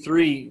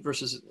 63,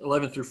 verses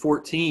 11 through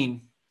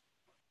 14,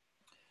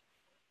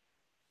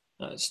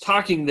 it's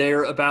talking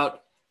there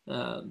about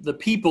the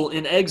people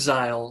in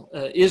exile.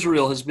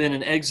 Israel has been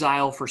in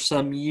exile for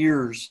some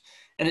years.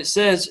 And it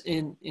says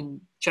in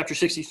chapter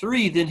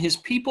 63, then his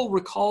people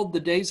recalled the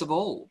days of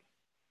old,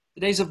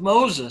 the days of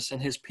Moses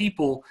and his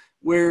people,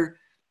 where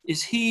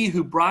is he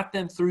who brought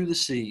them through the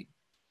sea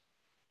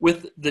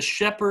with the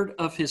shepherd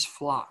of his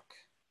flock?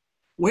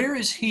 Where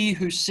is he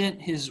who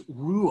sent his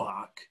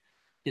ruach,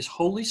 his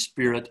Holy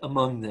Spirit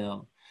among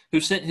them? Who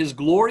sent his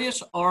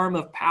glorious arm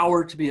of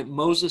power to be at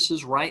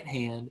Moses' right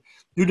hand,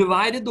 who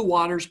divided the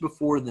waters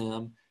before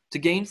them to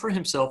gain for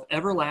himself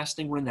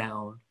everlasting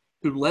renown,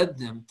 who led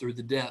them through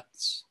the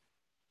depths.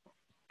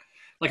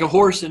 Like a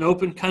horse in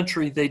open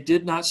country, they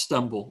did not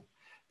stumble.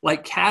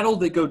 Like cattle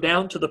that go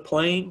down to the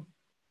plain,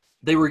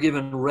 they were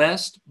given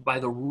rest by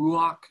the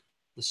ruach,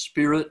 the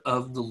Spirit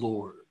of the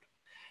Lord.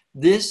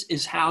 This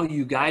is how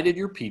you guided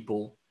your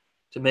people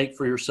to make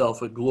for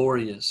yourself a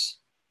glorious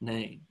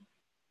name.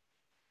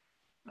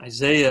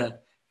 Isaiah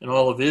and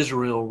all of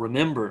Israel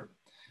remember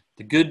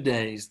the good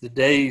days, the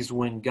days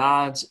when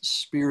God's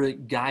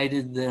Spirit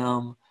guided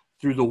them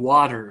through the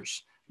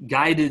waters,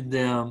 guided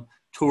them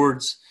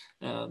towards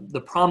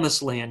the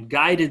promised land,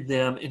 guided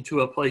them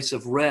into a place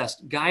of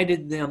rest,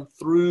 guided them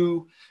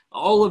through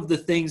all of the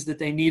things that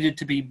they needed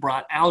to be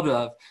brought out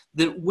of,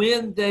 that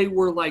when they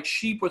were like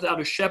sheep without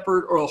a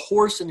shepherd or a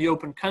horse in the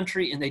open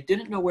country and they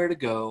didn't know where to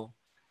go,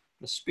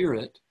 the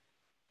Spirit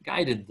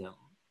guided them.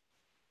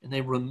 And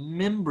they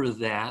remember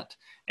that,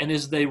 and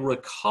as they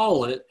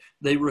recall it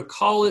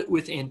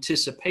with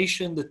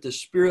anticipation that the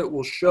Spirit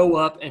will show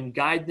up and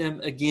guide them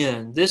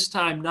again, this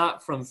time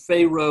not from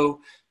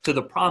Pharaoh to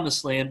the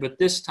promised land, but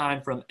this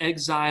time from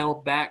exile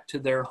back to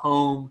their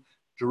home,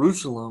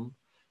 Jerusalem,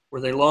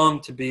 where they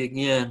long to be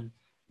again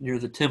near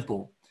the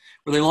temple,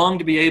 where they long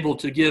to be able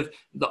to give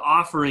the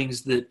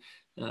offerings that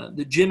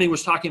Jimmy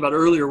was talking about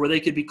earlier, where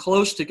they could be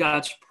close to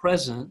God's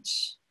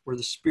presence, where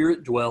the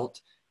Spirit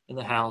dwelt in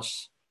the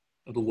house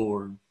of the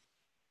Lord.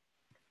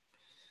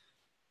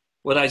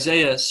 What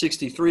Isaiah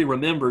 63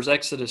 remembers,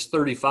 Exodus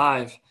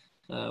 35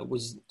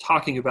 was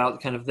talking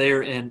about kind of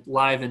there and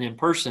live and in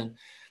person.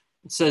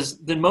 It says,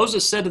 then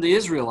Moses said to the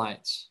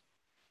Israelites,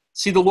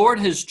 see, the Lord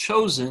has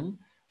chosen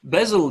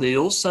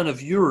Bezalel, son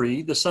of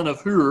Uri, the son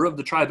of Hur of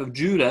the tribe of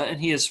Judah, and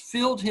he has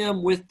filled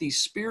him with the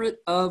Spirit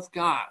of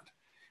God,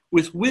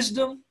 with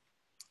wisdom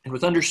and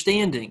with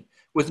understanding,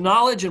 with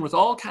knowledge and with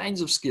all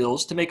kinds of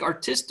skills, to make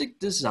artistic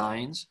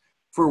designs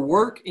for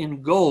work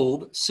in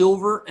gold,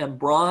 silver, and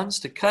bronze,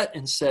 to cut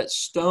and set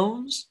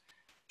stones,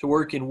 to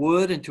work in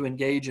wood, and to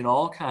engage in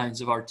all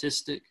kinds of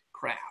artistic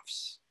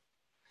crafts.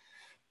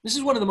 This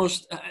is one of the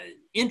most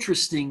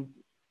interesting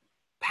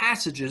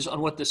passages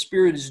on what the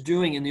Spirit is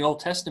doing in the Old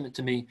Testament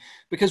to me,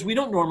 because we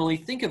don't normally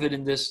think of it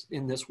in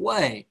this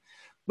way.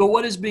 But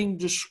what is being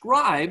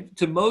described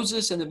to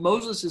Moses, and that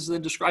Moses is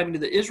then describing to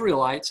the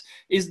Israelites,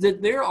 is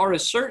that there are a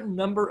certain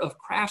number of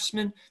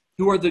craftsmen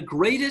who are the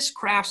greatest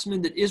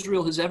craftsmen that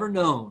Israel has ever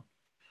known,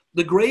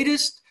 the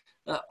greatest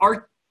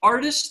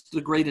artists,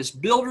 the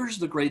greatest builders,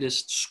 the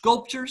greatest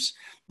sculptors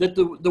that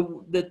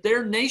that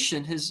their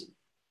nation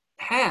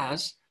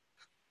has,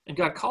 and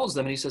God calls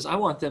them and he says, I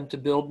want them to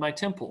build my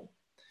temple.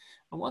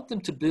 I want them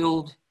to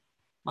build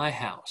my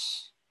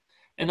house.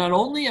 And not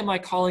only am I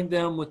calling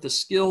them with the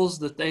skills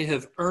that they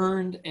have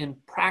earned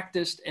and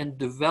practiced and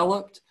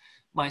developed,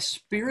 my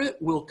Spirit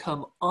will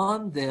come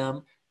on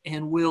them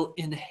and will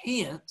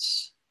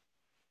enhance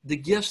the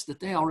gifts that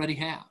they already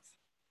have.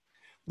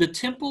 The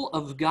temple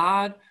of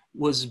God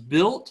was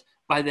built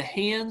by the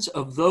hands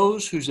of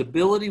those whose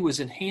ability was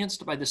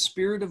enhanced by the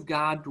Spirit of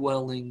God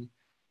dwelling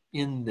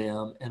in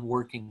them and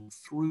working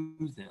through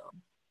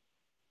them.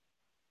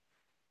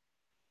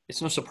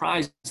 It's no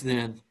surprise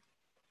then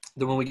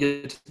that when we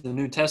get to the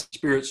New Testament,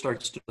 Spirit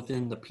starts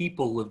within the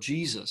people of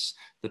Jesus,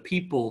 the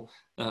people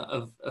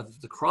of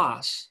the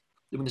cross.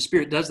 That when the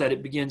Spirit does that,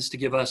 it begins to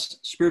give us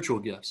spiritual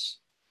gifts.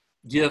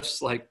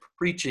 Gifts like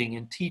preaching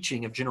and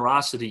teaching, of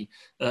generosity,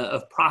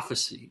 of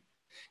prophecy.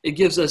 It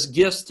gives us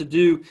gifts to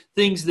do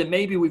things that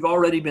maybe we've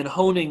already been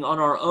honing on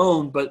our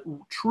own, but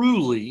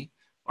truly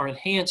are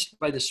enhanced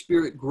by the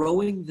Spirit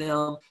growing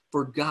them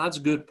for God's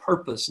good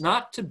purpose,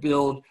 not to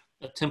build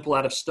a temple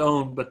out of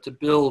stone, but to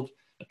build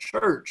a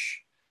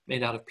church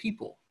made out of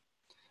people,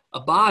 a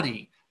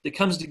body that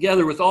comes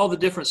together with all the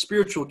different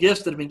spiritual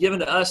gifts that have been given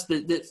to us,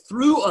 that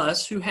through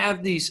us who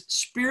have these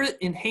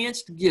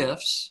Spirit-enhanced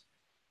gifts,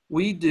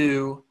 we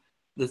do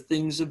the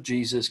things of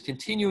Jesus,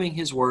 continuing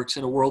his works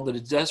in a world that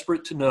is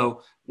desperate to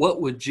know,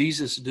 what would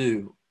Jesus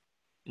do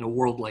in a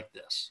world like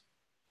this?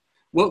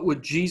 What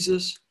would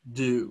Jesus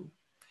do?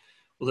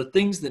 Well, the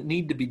things that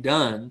need to be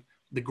done,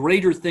 the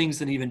greater things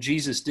than even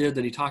Jesus did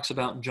that he talks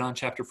about in John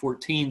chapter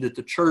 14, that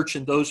the church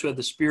and those who have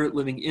the Spirit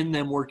living in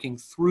them, working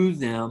through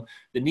them,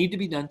 that need to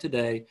be done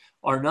today,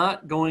 are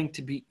not going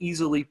to be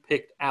easily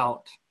picked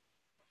out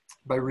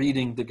by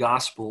reading the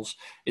Gospels.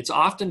 It's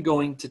often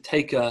going to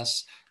take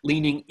us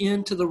leaning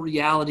into the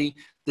reality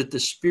that the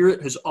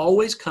Spirit has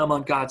always come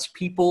on God's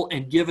people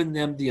and given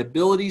them the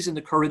abilities and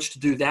the courage to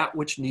do that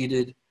which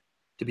needed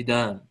to be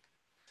done.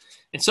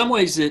 In some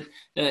ways, it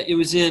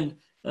was in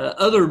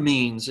other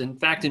means. In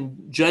fact, in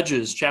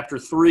Judges chapter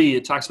 3,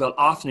 it talks about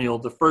Othniel,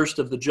 the first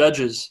of the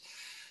judges.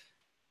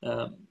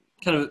 Kind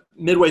of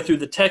midway through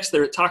the text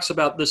there, it talks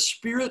about the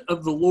Spirit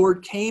of the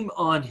Lord came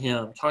on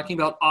him, talking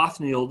about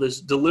Othniel, this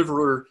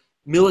deliverer,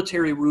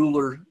 military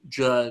ruler,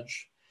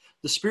 judge.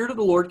 The Spirit of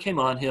the Lord came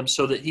on him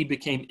so that he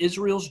became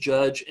Israel's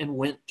judge and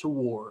went to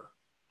war.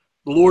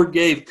 The Lord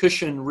gave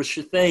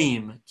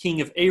Cushan-Rishathaim,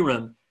 king of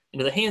Aram,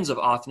 into the hands of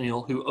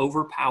Othniel, who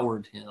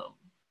overpowered him.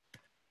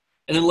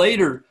 And then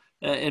later,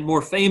 and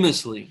more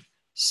famously,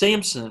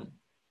 Samson,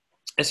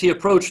 as he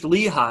approached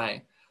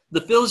Lehi,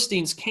 the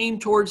Philistines came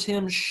towards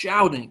him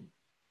shouting,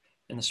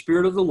 and the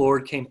Spirit of the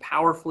Lord came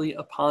powerfully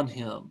upon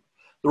him.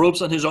 The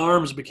ropes on his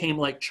arms became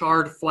like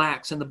charred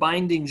flax, and the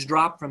bindings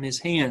dropped from his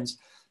hands.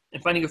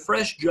 And finding a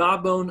fresh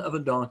jawbone of a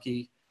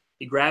donkey,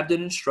 he grabbed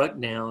it and struck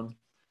down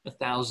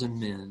 1,000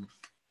 men.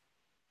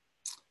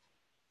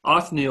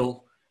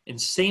 Othniel and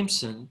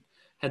Samson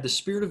had the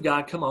Spirit of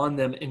God come on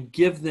them and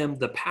give them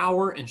the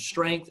power and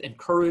strength and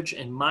courage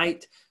and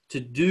might to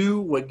do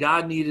what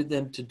God needed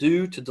them to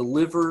do to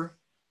deliver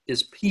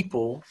his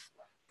people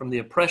from the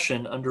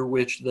oppression under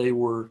which they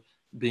were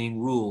being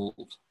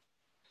ruled.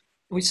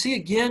 We see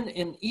again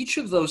in each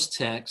of those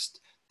texts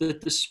that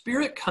the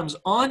Spirit comes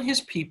on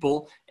his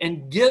people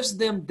and gives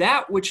them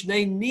that which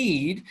they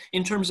need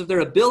in terms of their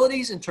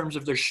abilities, in terms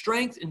of their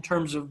strength, in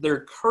terms of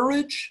their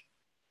courage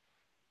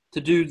to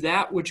do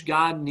that which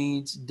God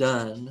needs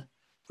done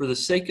for the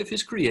sake of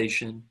his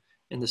creation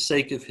and the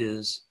sake of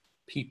his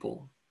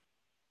people.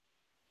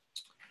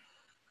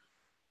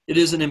 It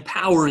is an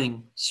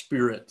empowering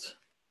Spirit.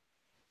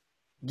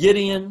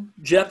 Gideon,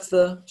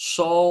 Jephthah,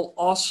 Saul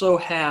also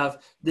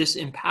have this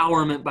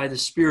empowerment by the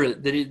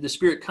Spirit, that the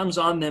Spirit comes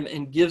on them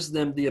and gives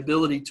them the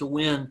ability to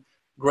win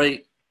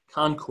great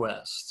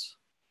conquests.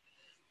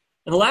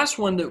 And the last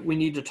one that we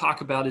need to talk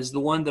about is the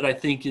one that I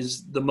think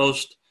is the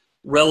most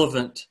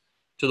relevant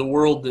to the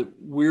world that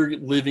we're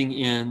living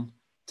in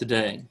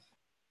today.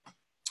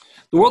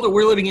 The world that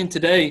we're living in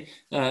today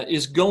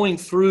is going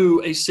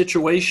through a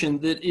situation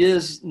that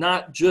is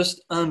not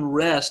just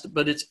unrest,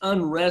 but it's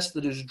unrest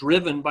that is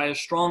driven by a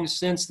strong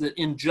sense that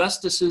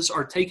injustices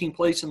are taking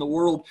place in the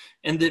world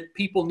and that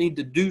people need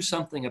to do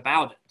something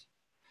about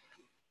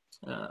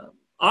it.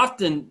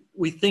 Often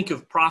we think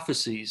of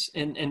prophecies,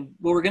 and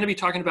what we're going to be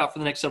talking about for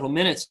the next several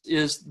minutes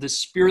is the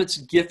Spirit's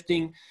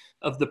gifting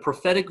of the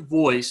prophetic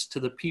voice to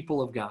the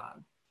people of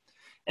God.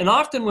 And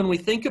often when we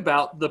think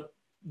about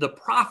the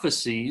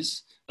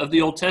prophecies of the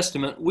Old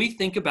Testament, we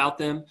think about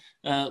them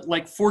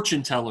like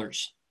fortune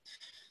tellers.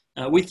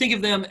 We think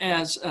of them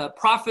as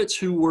prophets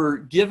who were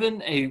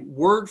given a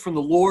word from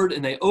the Lord,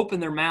 and they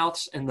opened their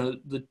mouths, and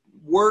the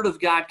word of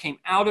God came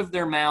out of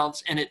their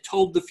mouths, and it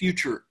told the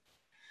future.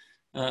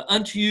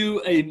 Unto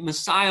you a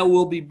Messiah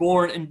will be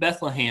born in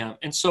Bethlehem.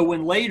 And so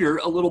when later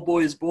a little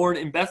boy is born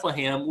in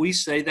Bethlehem, we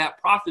say that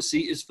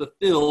prophecy is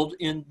fulfilled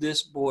in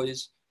this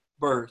boy's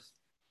birth,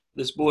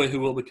 this boy who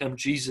will become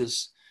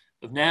Jesus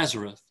of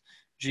Nazareth,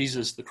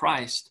 Jesus the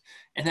Christ.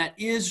 And that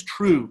is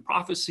true.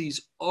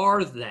 Prophecies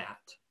are that.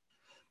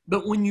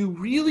 But when you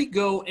really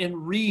go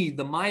and read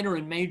the minor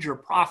and major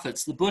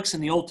prophets, the books in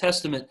the Old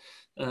Testament,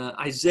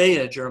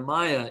 Isaiah,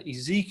 Jeremiah,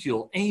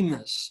 Ezekiel,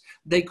 Amos,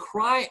 they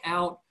cry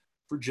out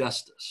for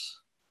justice.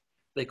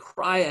 They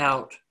cry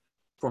out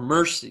for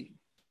mercy.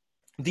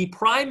 The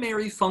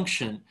primary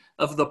function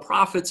of the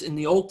prophets in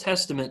the Old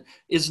Testament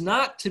is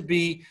not to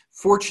be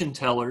fortune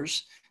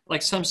tellers,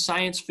 like some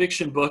science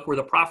fiction book where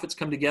the prophets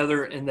come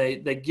together and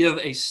they give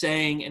a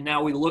saying, and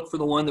now we look for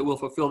the one that will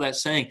fulfill that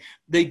saying.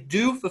 They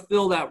do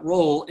fulfill that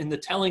role in the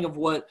telling of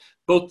what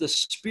both the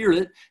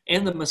Spirit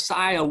and the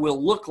Messiah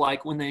will look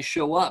like when they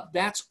show up.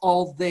 That's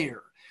all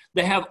there.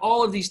 They have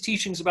all of these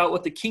teachings about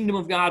what the kingdom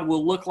of God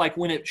will look like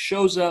when it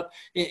shows up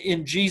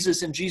in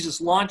Jesus, and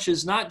Jesus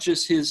launches not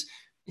just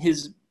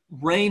his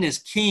reign as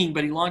king,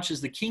 but he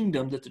launches the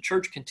kingdom that the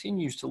church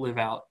continues to live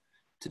out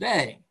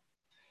today.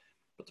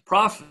 But the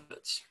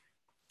prophets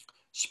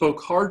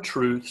spoke hard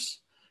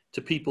truths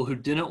to people who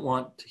didn't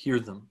want to hear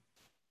them.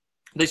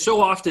 They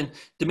so often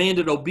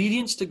demanded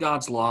obedience to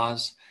God's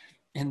laws,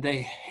 and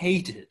they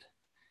hated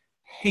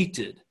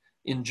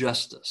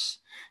injustice.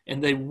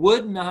 And they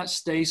would not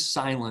stay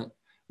silent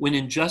when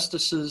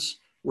injustices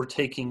were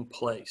taking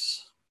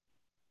place.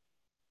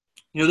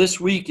 You know, this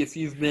week, if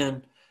you've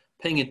been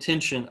paying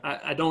attention,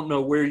 I don't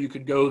know where you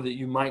could go that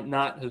you might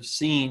not have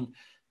seen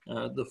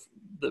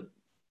the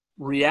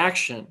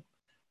reaction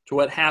to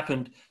what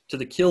happened to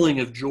the killing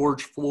of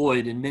George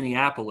Floyd in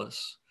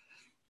Minneapolis.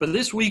 But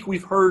this week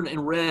we've heard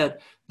and read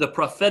the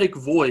prophetic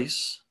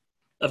voice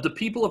of the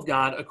people of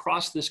God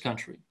across this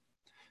country.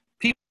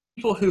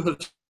 People who have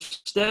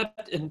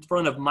stepped in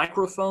front of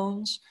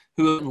microphones,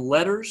 who have written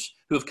letters,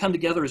 who have come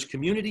together as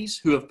communities,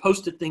 who have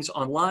posted things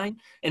online,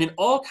 and in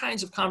all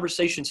kinds of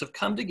conversations have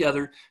come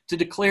together to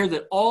declare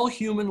that all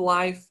human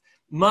life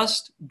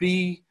must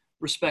be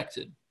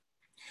respected.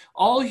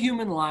 All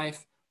human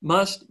life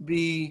must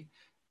be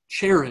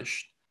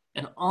cherished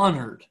and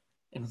honored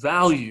and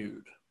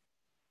valued.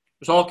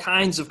 There's all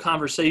kinds of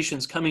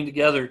conversations coming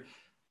together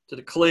to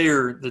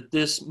declare that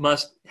this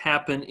must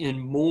happen in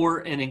more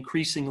and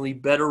increasingly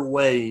better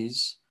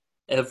ways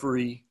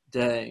every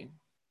day.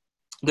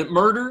 That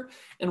murder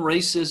and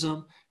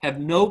racism have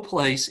no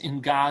place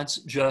in God's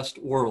just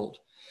world.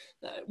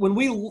 When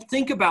we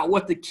think about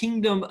what the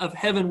kingdom of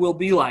heaven will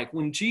be like,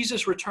 when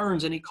Jesus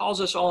returns and he calls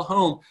us all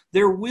home,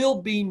 there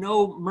will be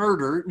no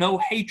murder, no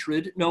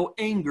hatred, no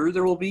anger.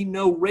 There will be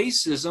no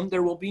racism.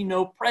 There will be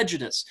no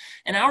prejudice.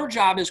 And our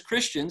job as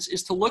Christians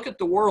is to look at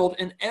the world,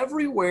 and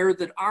everywhere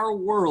that our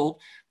world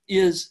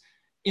is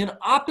in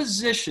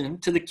opposition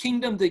to the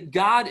kingdom that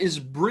God is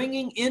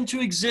bringing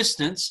into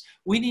existence,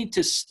 we need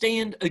to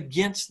stand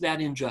against that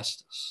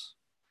injustice.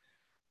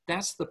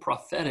 That's the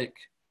prophetic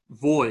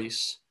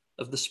voice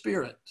of the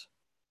Spirit.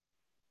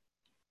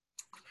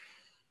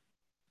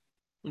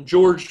 When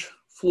George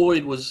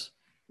Floyd was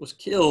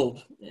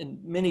killed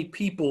and many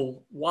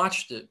people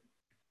watched it,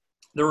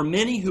 there were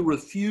many who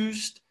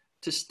refused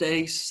to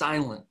stay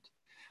silent,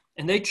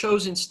 and they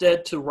chose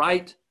instead to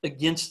write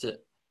against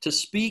it, to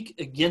speak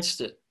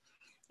against it.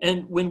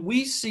 And when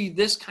we see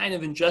this kind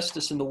of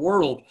injustice in the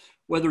world,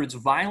 whether it's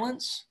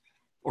violence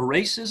or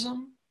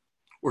racism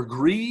or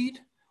greed,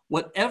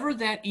 whatever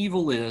that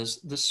evil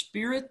is, the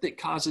spirit that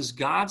causes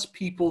God's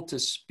people to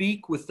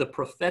speak with the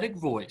prophetic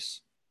voice.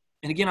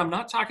 And again, I'm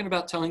not talking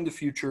about telling the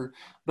future,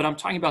 but I'm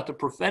talking about the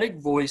prophetic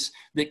voice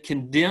that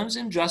condemns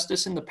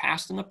injustice in the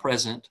past and the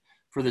present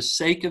for the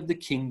sake of the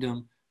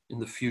kingdom in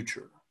the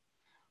future.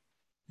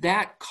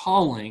 That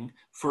calling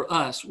for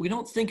us, we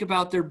don't think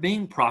about there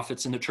being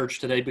prophets in the church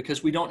today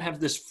because we don't have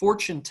this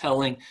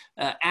fortune-telling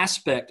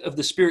aspect of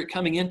the Spirit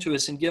coming into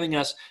us and giving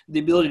us the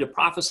ability to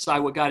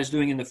prophesy what God is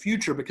doing in the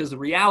future, because the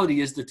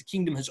reality is that the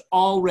kingdom has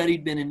already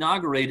been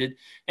inaugurated.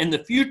 And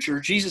the future,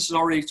 Jesus has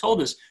already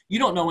told us, you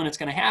don't know when it's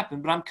going to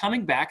happen, but I'm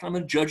coming back and I'm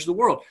going to judge the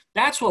world.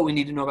 That's what we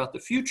need to know about the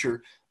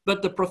future.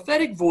 But the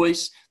prophetic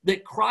voice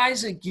that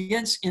cries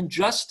against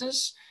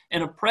injustice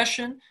and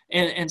oppression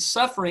and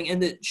suffering,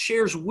 and that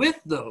shares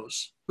with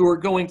those who are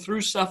going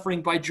through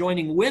suffering by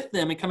joining with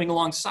them and coming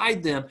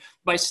alongside them,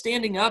 by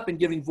standing up and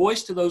giving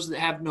voice to those that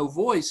have no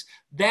voice,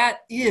 that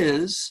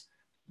is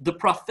the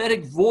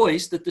prophetic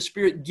voice that the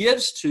Spirit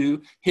gives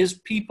to his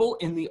people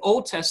in the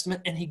Old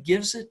Testament, and he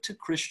gives it to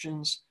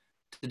Christians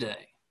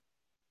today.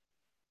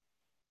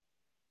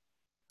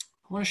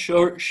 I want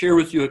to share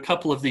with you a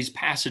couple of these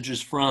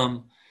passages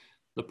from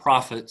the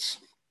prophets.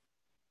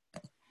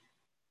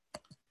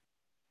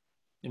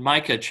 In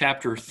Micah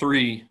chapter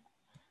 3,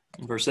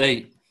 verse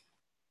 8,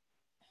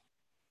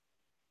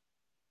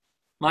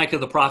 Micah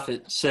the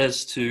prophet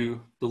says to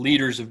the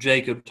leaders of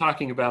Jacob,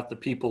 talking about the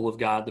people of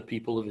God, the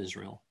people of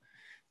Israel,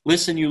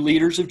 "Listen, you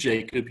leaders of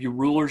Jacob, you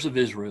rulers of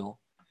Israel,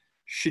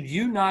 should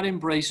you not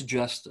embrace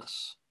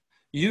justice?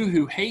 You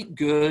who hate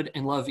good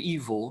and love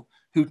evil,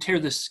 who tear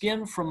the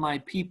skin from my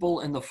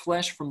people and the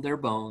flesh from their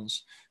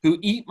bones, who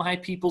eat my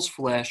people's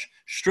flesh,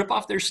 strip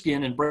off their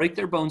skin and break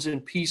their bones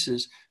in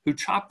pieces, who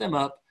chop them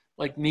up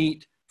like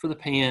meat for the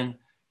pan,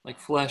 like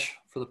flesh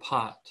for the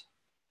pot."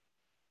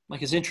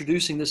 Mike is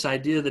introducing this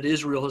idea that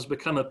Israel has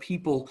become a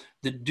people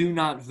that do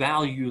not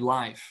value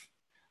life,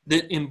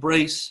 that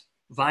embrace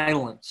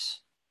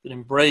violence, that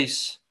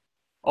embrace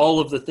all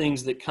of the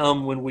things that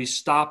come when we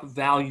stop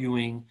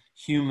valuing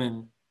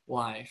human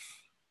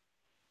life.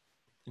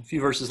 A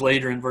few verses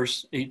later, in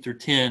verse 8 through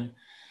 10,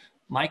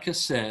 Micah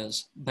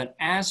says, "But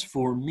as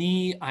for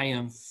me, I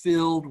am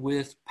filled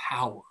with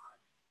power,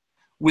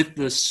 with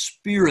the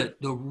Spirit,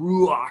 the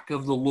Ruach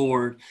of the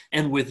Lord,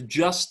 and with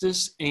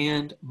justice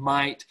and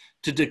might,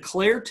 to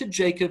declare to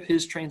Jacob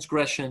his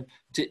transgression,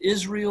 to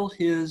Israel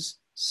his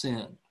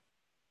sin."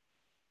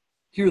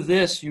 Hear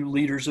this, you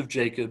leaders of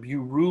Jacob,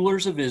 you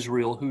rulers of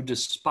Israel, who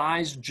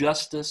despise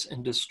justice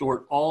and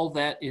distort all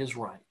that is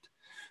right,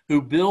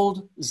 who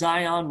build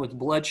Zion with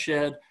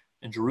bloodshed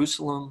and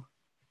Jerusalem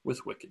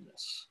with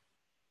wickedness.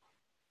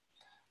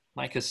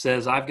 Micah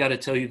says, I've got to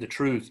tell you the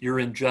truth. Your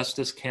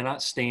injustice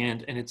cannot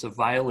stand, and it's a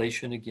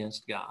violation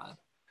against God.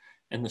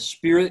 And the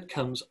Spirit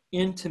comes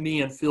into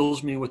me and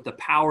fills me with the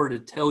power to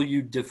tell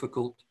you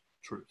difficult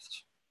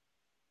truths.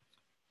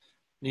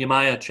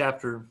 Nehemiah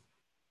chapter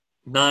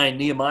 9,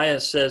 Nehemiah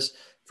says,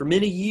 for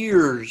many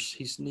years,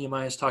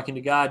 Nehemiah is talking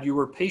to God, you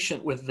were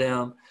patient with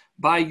them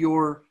by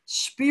your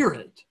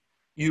spirit.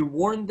 You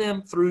warned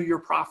them through your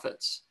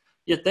prophets,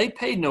 yet they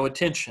paid no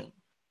attention.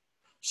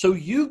 So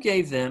you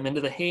gave them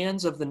into the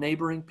hands of the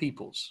neighboring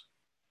peoples.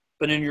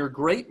 But in your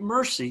great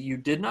mercy, you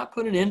did not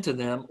put an end to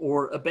them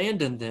or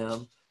abandon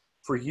them,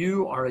 for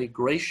you are a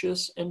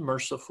gracious and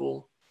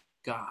merciful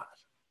God.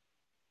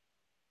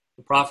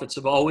 The prophets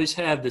have always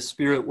had the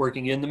Spirit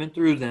working in them and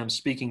through them,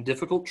 speaking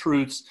difficult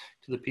truths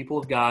to the people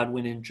of God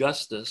when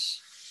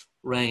injustice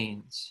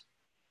reigns.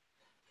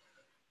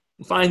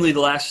 And finally, the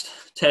last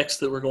text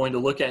that we're going to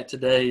look at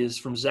today is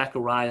from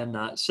Zechariah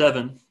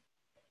 7,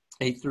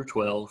 8 through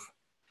 12.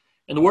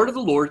 And the word of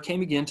the Lord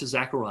came again to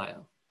Zechariah.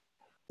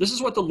 This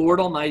is what the Lord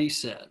Almighty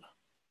said.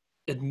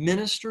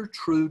 Administer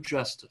true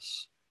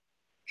justice.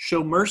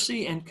 Show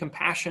mercy and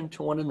compassion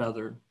to one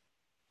another.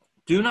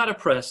 Do not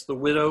oppress the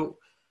widow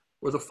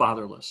or the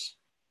fatherless,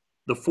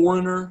 the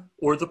foreigner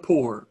or the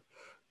poor.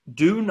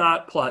 Do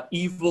not plot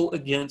evil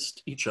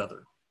against each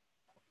other.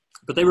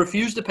 But they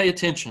refused to pay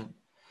attention.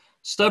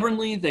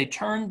 Stubbornly, they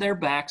turned their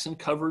backs and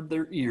covered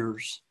their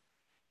ears.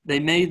 They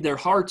made their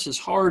hearts as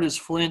hard as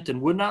flint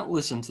and would not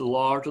listen to the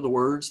law or to the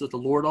words that the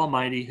Lord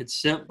Almighty had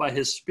sent by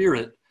his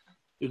Spirit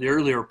through the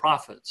earlier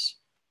prophets.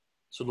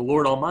 So the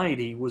Lord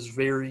Almighty was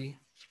very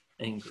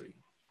angry.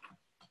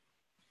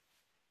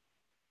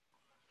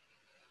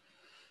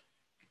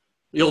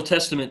 The Old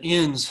Testament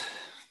ends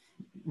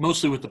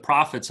mostly with the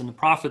prophets, and the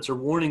prophets are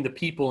warning the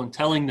people and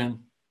telling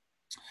them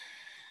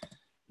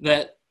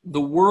that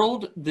the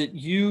world that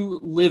you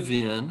live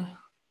in,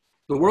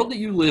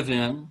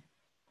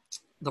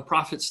 the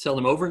prophets tell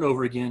them over and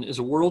over again, is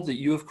a world that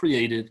you have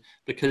created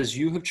because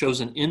you have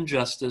chosen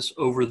injustice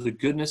over the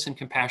goodness and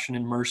compassion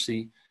and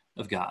mercy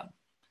of God.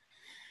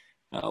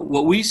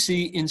 What we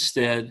see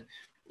instead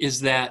is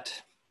that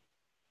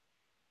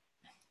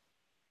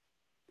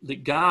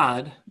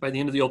God, by the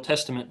end of the Old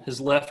Testament, has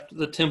left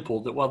the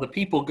temple, that while the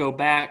people go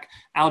back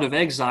out of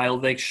exile,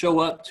 they show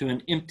up to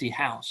an empty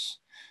house.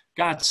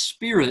 God's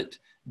Spirit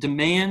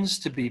demands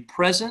to be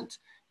present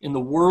in the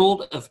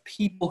world of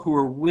people who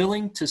are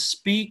willing to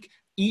speak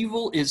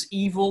evil is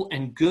evil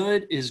and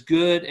good is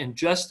good and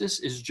justice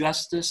is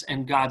justice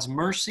and God's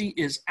mercy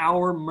is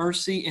our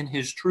mercy and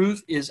his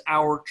truth is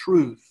our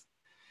truth.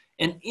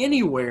 And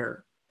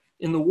anywhere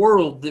in the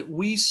world that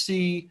we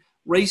see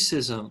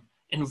racism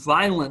and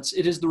violence,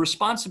 it is the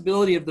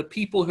responsibility of the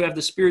people who have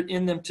the Spirit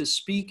in them to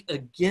speak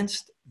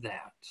against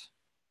that.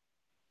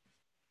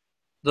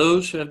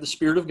 Those who have the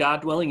Spirit of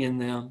God dwelling in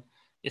them,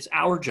 it's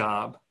our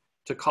job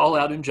to call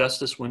out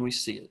injustice when we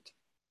see it.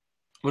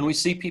 When we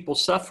see people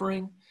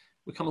suffering,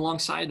 we come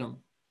alongside them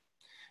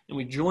and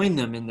we join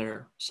them in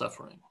their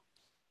suffering.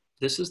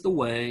 This is the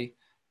way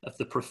of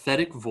the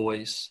prophetic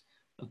voice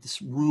of this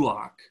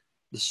Ruach,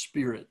 the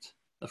Spirit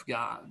of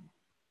God.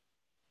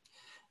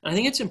 And I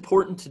think it's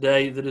important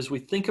today that as we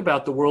think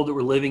about the world that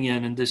we're living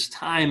in this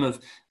time of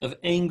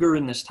anger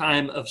and this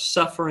time of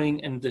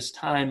suffering and this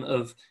time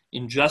of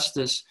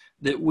injustice,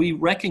 that we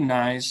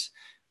recognize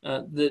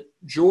that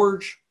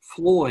George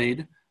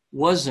Floyd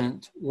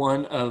wasn't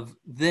one of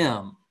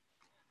them.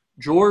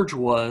 George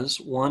was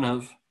one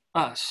of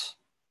us.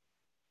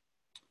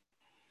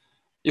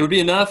 It would be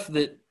enough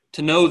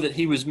to know that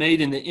he was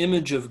made in the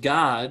image of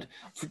God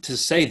to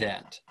say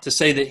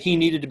that he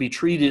needed to be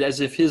treated as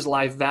if his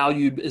life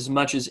valued as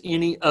much as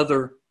any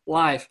other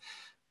life.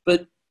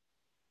 But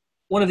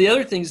one of the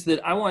other things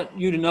that I want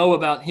you to know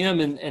about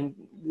him and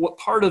what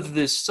part of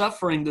this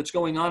suffering that's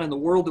going on in the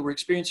world that we're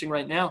experiencing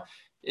right now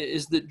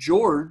is that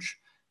George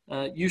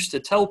used to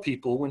tell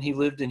people when he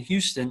lived in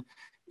Houston,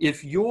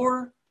 if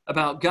you're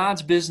about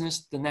God's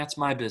business, then that's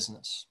my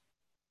business.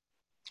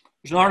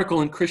 There's an article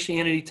in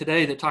Christianity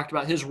Today that talked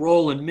about his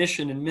role in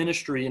mission and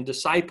ministry and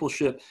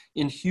discipleship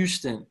in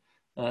Houston,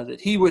 that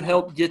he would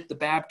help get the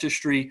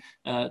baptistry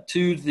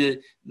to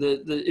the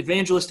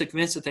evangelistic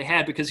events that they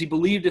had because he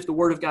believed if the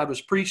word of God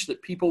was preached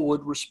that people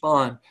would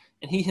respond.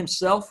 And he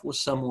himself was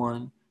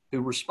someone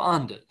who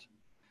responded.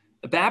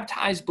 A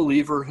baptized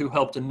believer who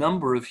helped a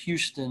number of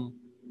Houston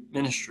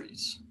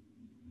ministries.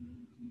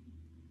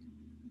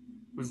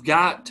 We've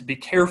got to be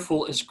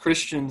careful as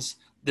Christians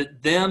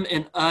that them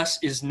and us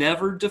is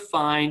never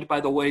defined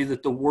by the way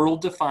that the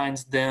world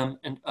defines them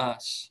and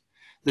us.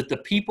 That the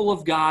people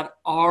of God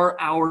are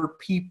our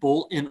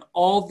people in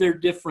all their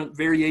different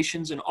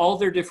variations, in all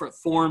their different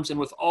forms, and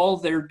with all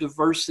their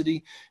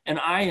diversity. And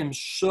I am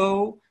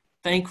so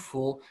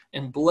thankful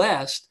and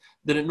blessed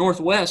that at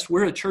Northwest,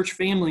 we're a church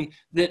family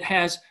that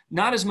has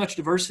not as much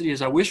diversity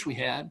as I wish we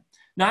had,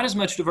 not as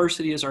much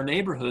diversity as our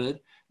neighborhood,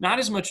 not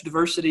as much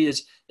diversity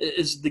as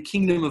the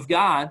kingdom of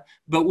God,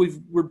 but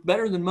we're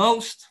better than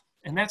most,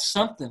 and that's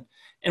something.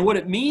 And what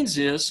it means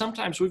is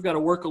sometimes we've got to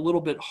work a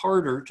little bit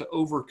harder to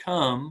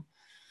overcome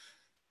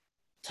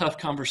tough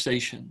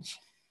conversations.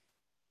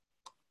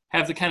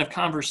 have the kind of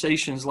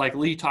conversations like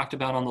Lee talked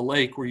about on the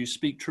lake, where you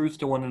speak truth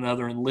to one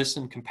another and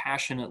listen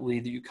compassionately,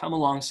 that you come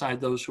alongside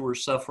those who are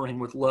suffering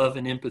with love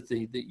and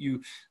empathy, that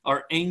you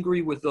are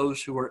angry with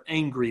those who are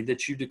angry,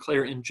 that you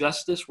declare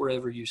injustice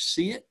wherever you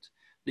see it,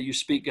 that you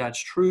speak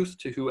God's truth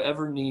to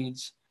whoever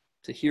needs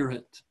to hear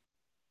it.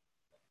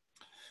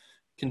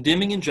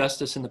 Condemning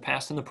injustice in the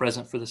past and the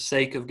present for the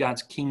sake of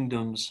God's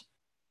kingdom's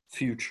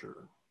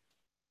future.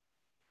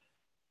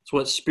 It's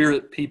what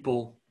Spirit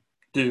people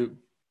do.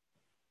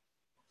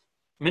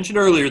 I mentioned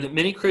earlier that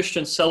many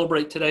Christians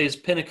celebrate today as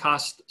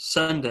Pentecost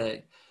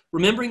Sunday,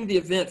 remembering the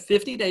event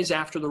 50 days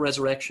after the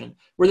resurrection,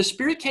 where the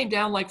Spirit came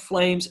down like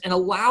flames and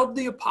allowed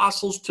the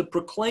apostles to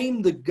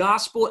proclaim the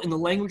gospel in the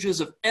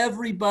languages of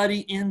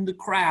everybody in the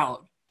crowd.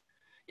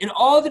 In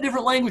all the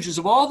different languages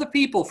of all the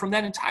people from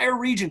that entire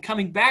region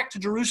coming back to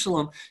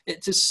Jerusalem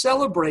to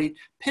celebrate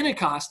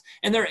Pentecost,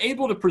 and they're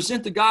able to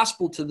present the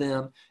gospel to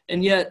them,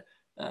 and yet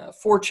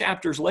 4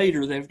 chapters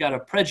later, they've got a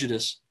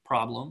prejudice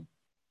problem.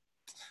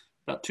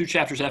 About 2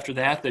 chapters after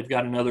that, they've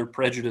got another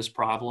prejudice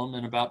problem.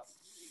 And about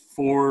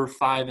 4,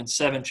 5, and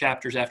 7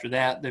 chapters after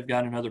that, they've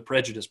got another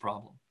prejudice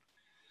problem.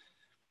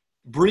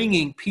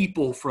 Bringing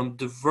people from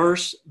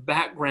diverse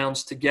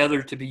backgrounds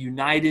together to be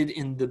united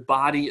in the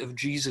body of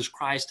Jesus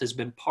Christ has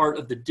been part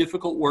of the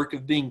difficult work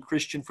of being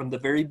Christian from the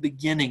very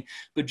beginning.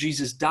 But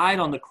Jesus died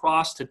on the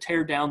cross to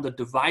tear down the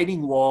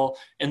dividing wall,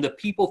 and the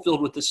people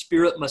filled with the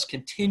Spirit must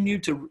continue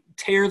to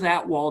tear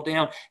that wall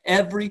down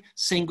every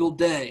single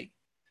day.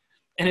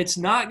 And it's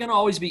not going to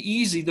always be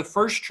easy. The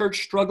first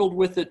church struggled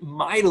with it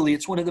mightily.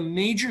 It's one of the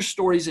major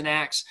stories in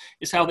Acts,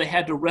 is how they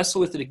had to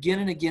wrestle with it again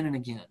and again and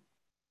again.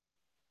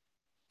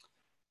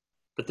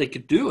 But they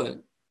could do it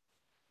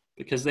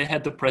because they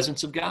had the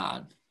presence of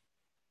God.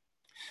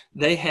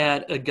 They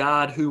had a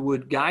God who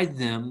would guide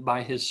them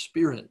by His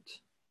Spirit.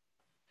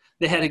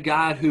 They had a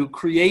God who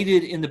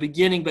created in the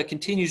beginning but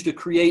continues to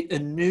create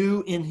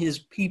anew in His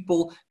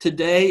people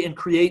today, and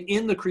create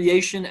in the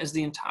creation as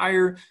the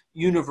entire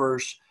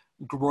universe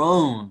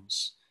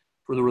groans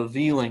for the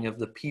revealing of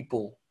the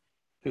people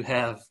who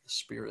have the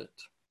Spirit.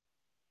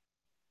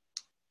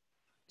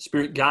 The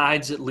Spirit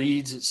guides, it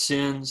leads, it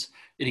sends,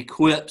 it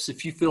equips.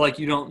 If you feel like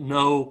you don't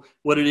know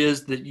what it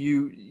is, that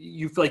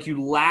you feel like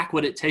you lack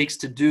what it takes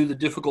to do the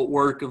difficult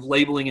work of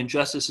labeling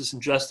injustice as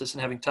injustice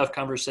and having tough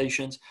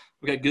conversations,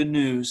 we've got good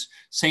news.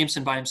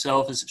 Samson by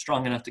himself isn't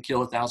strong enough to kill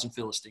 1,000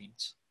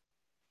 Philistines.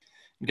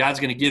 And God's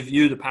going to give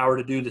you the power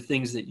to do the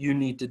things that you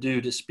need to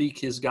do to speak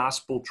His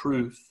gospel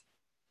truth,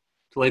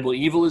 to label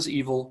evil as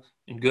evil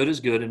and good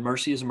as good and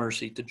mercy as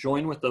mercy, to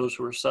join with those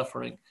who are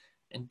suffering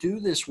and do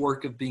this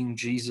work of being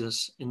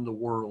Jesus in the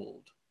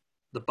world,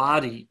 the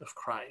body of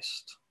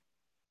Christ.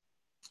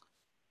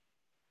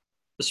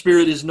 The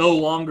Spirit is no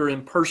longer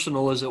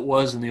impersonal as it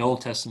was in the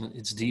Old Testament.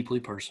 It's deeply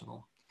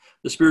personal.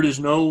 The Spirit is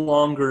no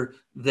longer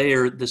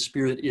there. The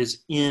Spirit is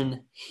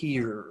in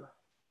here.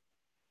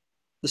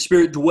 The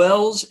Spirit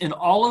dwells in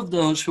all of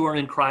those who are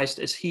in Christ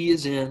as He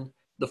is in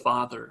the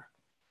Father,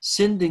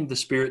 sending the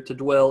Spirit to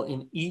dwell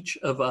in each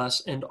of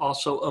us and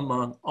also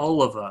among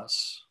all of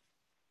us.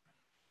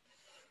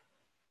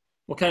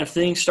 What kind of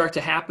things start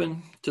to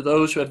happen to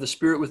those who have the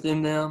Spirit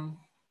within them?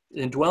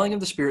 The indwelling of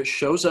the Spirit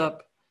shows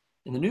up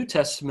in the New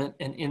Testament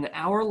and in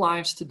our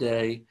lives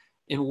today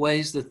in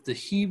ways that the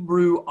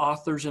Hebrew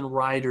authors and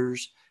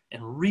writers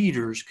and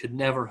readers could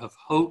never have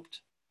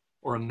hoped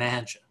or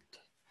imagined,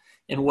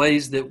 in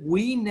ways that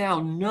we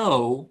now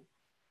know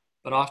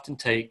but often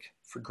take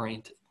for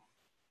granted.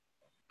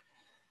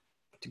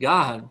 To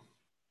God,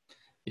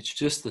 it's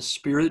just the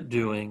Spirit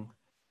doing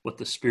what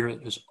the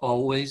Spirit has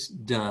always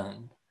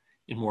done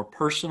in more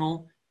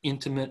personal,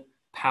 intimate,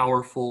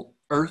 powerful,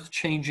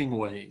 earth-changing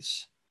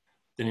ways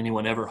than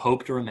anyone ever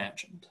hoped or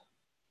imagined.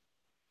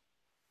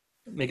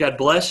 May God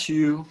bless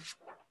you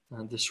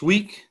this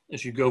week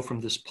as you go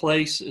from this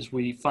place, as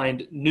we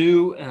find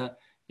new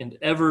and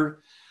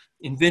ever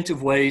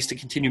inventive ways to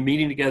continue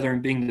meeting together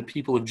and being the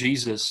people of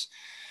Jesus.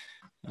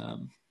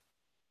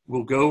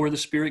 We'll go where the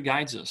Spirit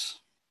guides us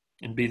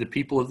and be the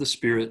people of the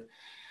Spirit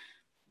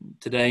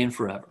today and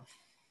forever.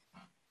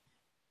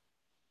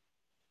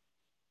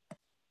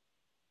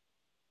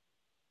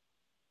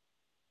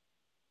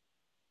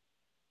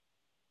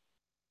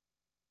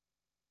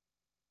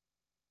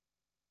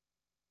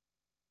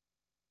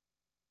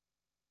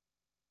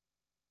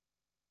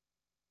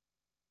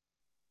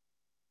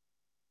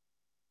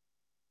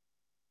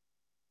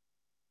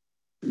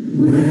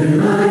 When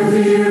I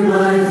fear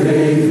my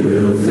faith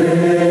will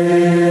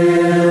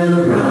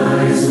fail,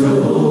 Christ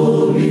will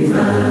hold me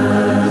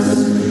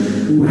fast.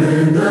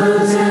 When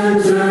the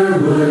tempter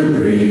would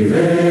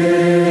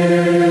prevail,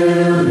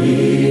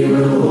 He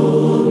will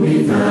hold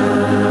me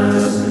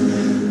fast.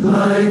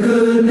 I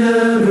could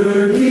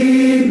never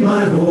keep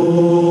my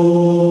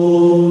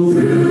hold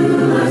through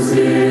life's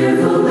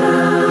fearful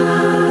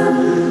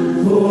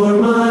path, for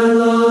my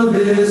love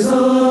is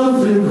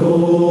often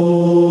cold.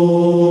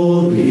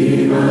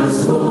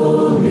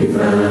 Hold me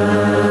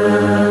fast.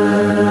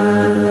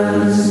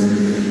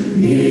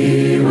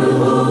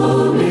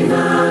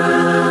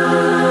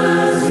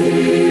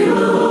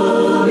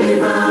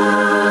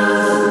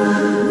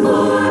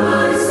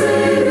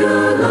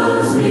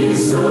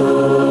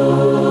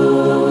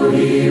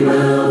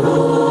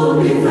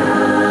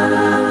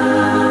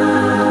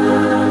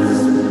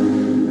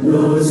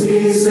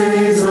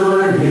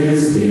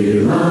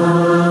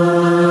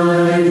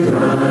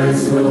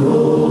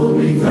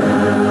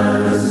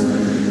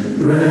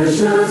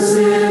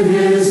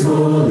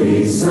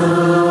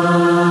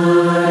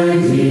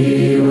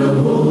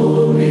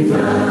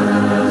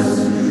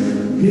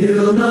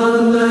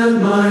 that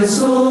my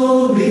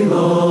soul be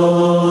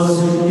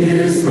lost,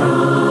 his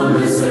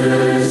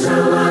promises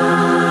shall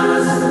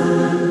last.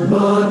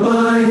 But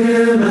by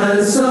him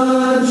at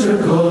such a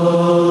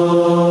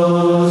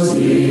cost,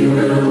 he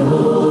will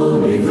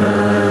hold me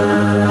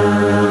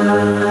fast.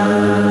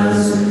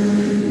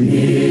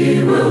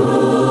 He will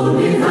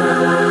hold me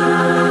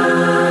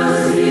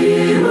fast.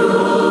 He will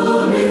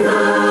hold me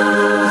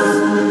fast.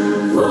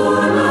 For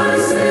my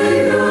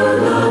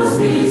Savior loves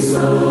me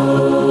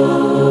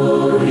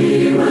so.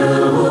 He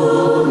will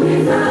hold me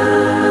fast.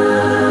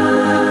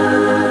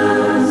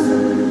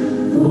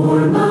 For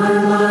my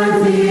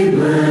life he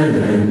bled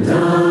and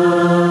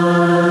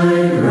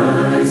died.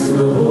 Christ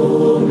will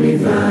hold me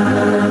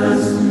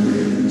fast.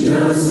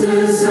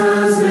 Justice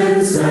has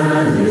been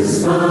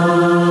satisfied.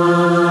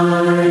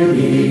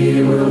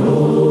 He will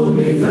hold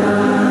me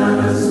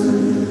fast.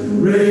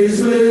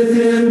 Raised with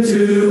him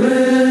to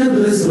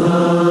endless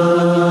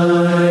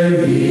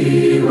life.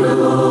 He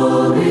will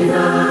hold me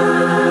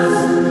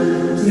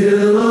fast.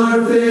 Till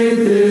our faith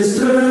is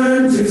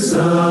turned to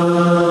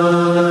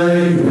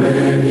sight.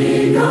 When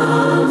he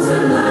comes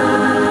at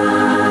last,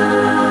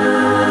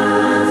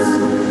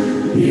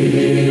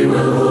 he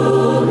will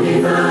hold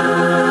me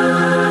fast.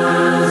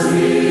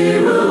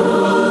 He will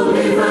hold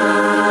me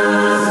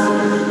fast.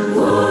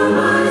 For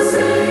my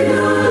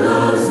Savior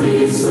loves me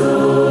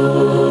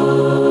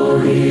so.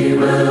 He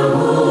will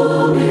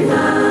hold me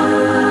fast.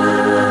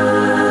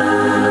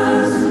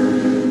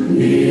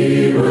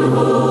 He will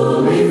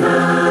hold me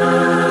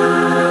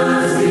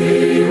fast.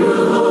 He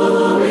will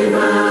hold me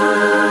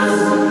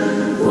fast.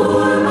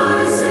 For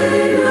my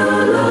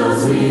Savior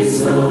loves me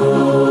so.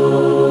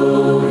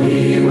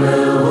 He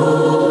will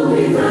hold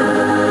me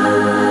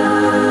fast.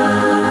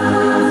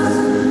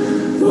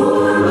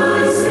 For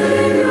my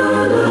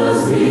Savior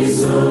loves me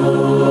so.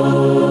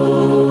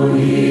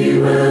 He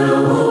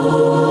will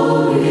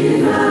hold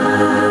me fast.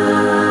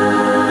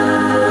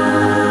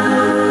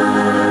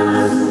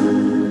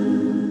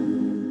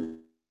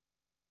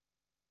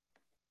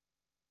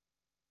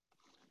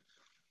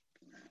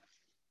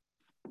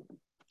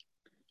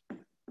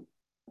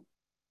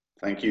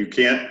 Thank you,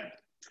 Kent,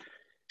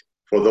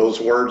 for those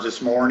words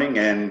this morning.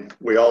 And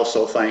we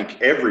also thank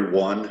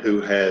everyone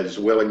who has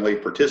willingly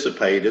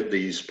participated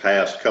these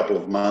past couple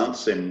of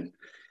months in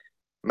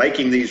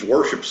making these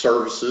worship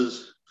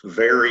services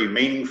very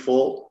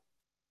meaningful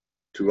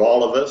to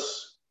all of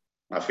us.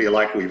 I feel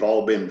like we've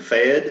all been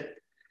fed,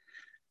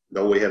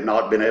 though we have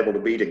not been able to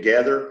be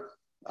together.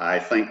 I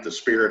think the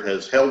Spirit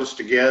has held us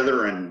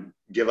together and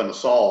given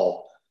us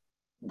all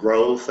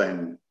growth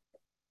and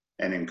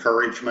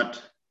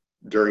encouragement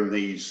during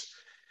these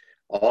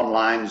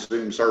online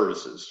Zoom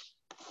services.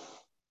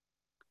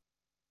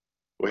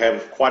 We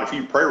have quite a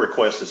few prayer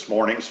requests this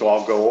morning, so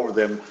I'll go over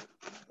them.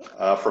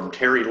 From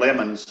Terry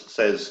Lemons,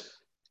 says,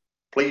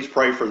 please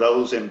pray for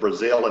those in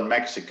Brazil and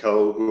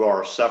Mexico who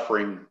are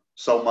suffering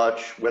so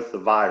much with the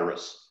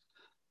virus.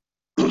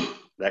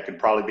 That could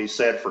probably be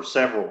said for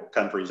several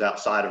countries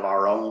outside of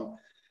our own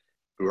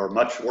who are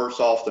much worse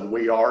off than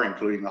we are,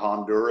 including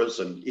Honduras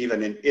and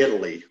even in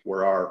Italy,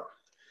 where our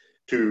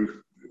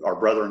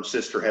brother and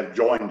sister have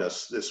joined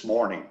us this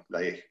morning.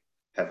 They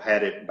have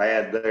had it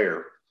bad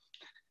there.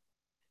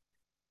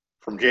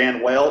 From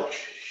Jan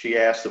Welch, she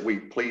asked that we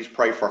please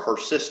pray for her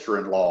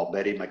sister-in-law,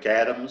 Betty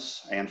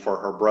McAdams, and for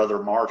her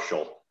brother,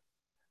 Marshall.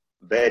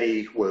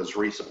 Betty was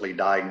recently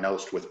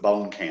diagnosed with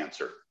bone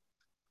cancer.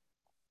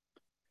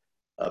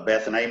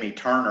 Beth and Amy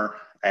Turner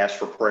asked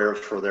for prayers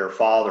for their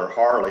father,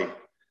 Harley,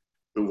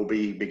 who will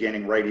be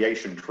beginning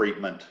radiation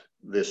treatment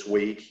this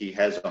week. He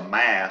has a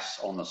mass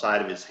on the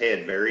side of his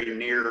head very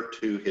near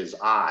to his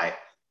eye,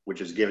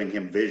 which is giving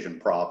him vision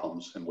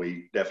problems. And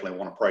we definitely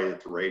want to pray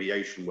that the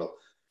radiation will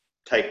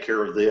take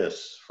care of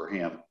this for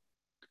him.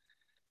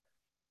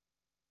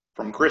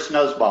 From Chris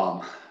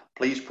Nussbaum,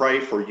 please pray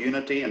for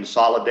unity and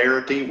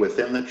solidarity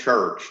within the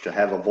church to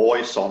have a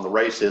voice on the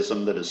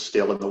racism that is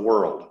still in the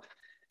world.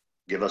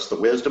 Give us the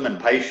wisdom and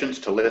patience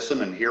to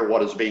listen and hear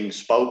what is being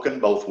spoken,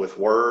 both with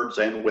words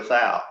and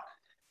without.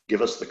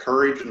 Give us the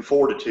courage and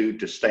fortitude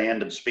to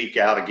stand and speak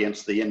out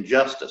against the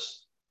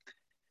injustice.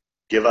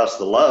 Give us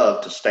the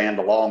love to stand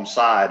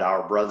alongside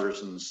our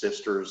brothers and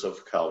sisters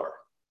of color.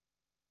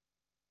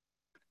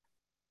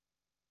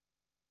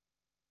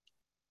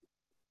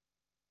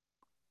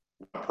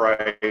 I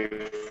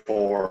pray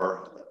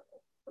for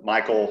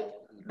Michael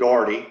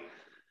Doherty,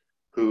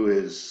 who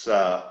is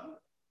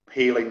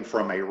healing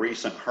from a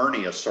recent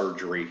hernia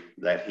surgery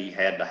that he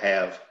had to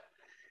have.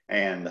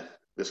 And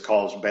this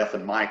caused Beth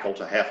and Michael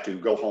to have to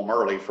go home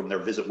early from their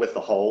visit with the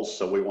Hulls.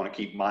 So we want to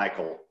keep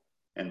Michael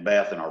and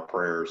Beth in our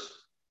prayers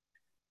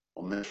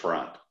on this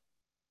front.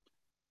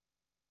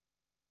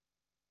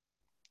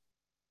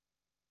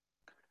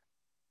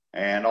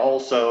 And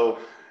also,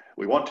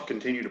 we want to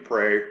continue to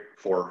pray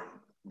for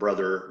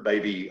brother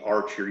baby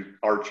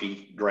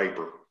Archie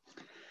Draper.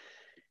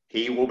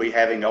 He will be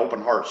having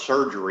open heart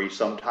surgery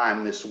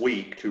sometime this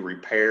week to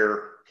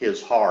repair his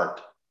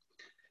heart.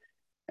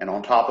 And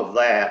on top of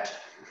that,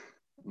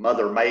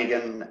 Mother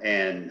Megan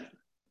and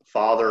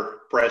Father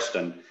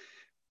Preston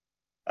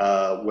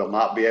will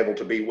not be able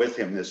to be with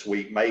him this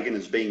week. Megan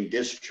is being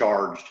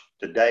discharged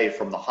today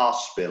from the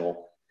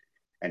hospital,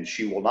 and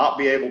she will not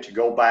be able to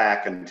go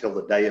back until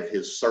the day of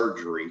his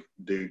surgery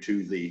due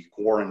to the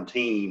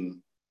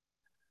quarantine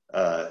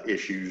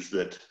issues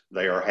that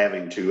they are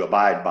having to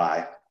abide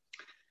by.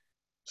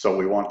 So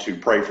we want to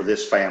pray for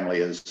this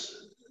family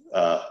as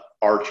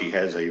Archie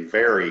has a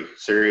very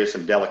serious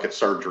and delicate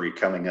surgery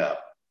coming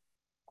up.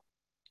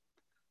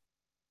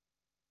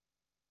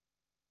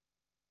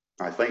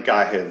 I think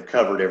I have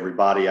covered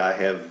everybody. I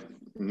have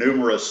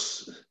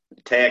numerous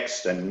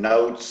texts and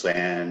notes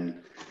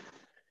and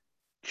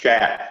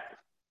chat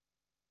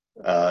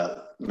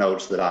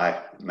notes that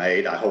I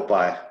made. I hope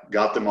I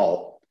got them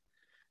all.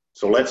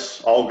 So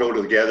let's all go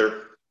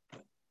together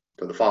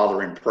to the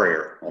Father in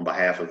prayer on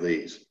behalf of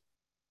these.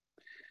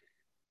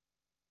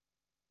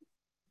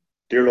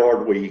 Dear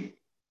Lord, we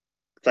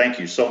thank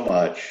you so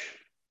much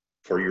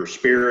for your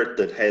Spirit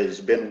that has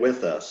been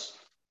with us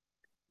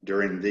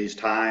during these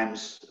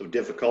times of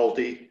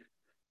difficulty,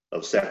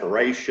 of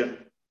separation.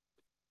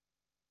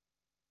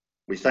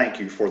 We thank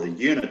you for the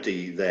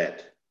unity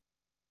that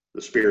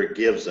the Spirit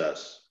gives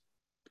us.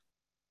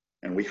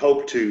 And we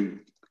hope to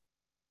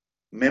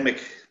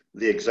mimic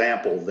the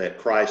example that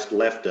Christ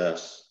left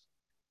us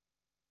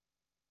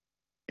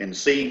in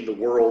seeing the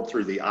world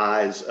through the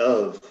eyes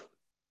of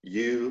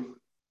you,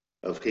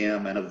 of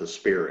him, and of the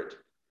Spirit.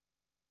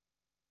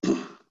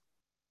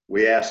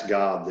 We ask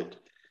God that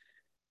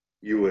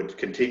you would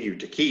continue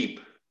to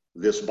keep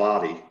this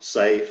body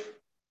safe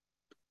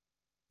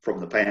from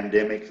the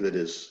pandemic that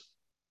is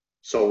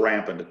so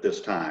rampant at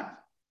this time.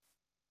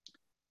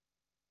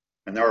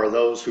 And there are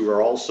those who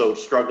are also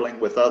struggling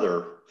with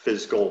other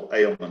physical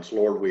ailments.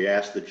 Lord, we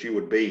ask that you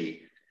would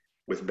be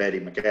with Betty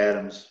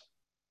McAdams,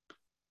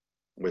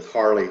 with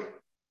Harley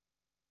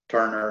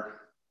Turner,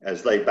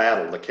 as they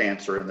battle the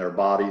cancer in their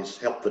bodies.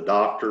 Help the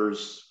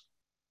doctors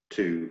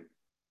to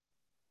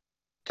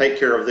take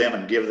care of them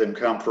and give them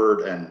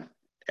comfort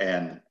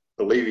and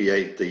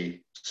alleviate the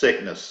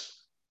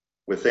sickness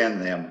within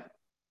them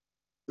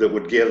that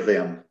would give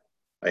them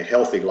a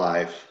healthy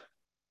life,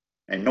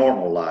 a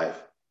normal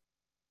life.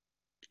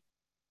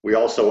 We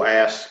also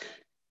ask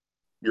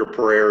your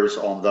prayers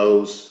on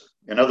those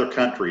in other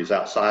countries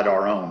outside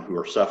our own who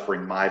are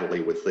suffering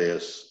mightily with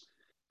this.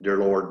 Dear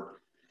Lord,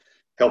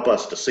 help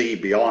us to see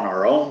beyond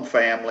our own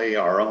family,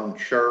 our own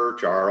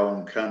church, our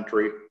own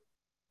country,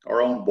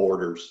 our own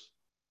borders,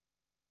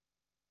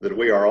 that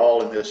we are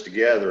all in this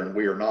together and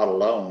we are not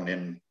alone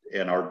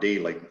in our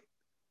dealing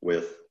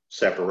with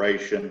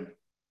separation,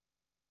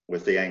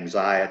 with the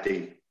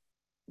anxiety,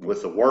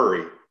 with the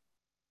worry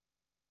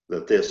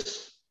that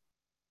this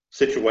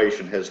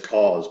situation has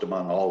caused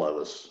among all of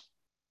us.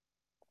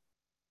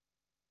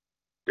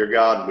 Dear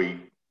God, we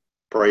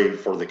pray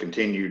for the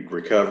continued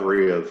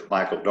recovery of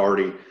Michael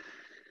Daugherty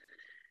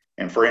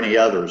and for any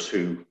others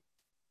who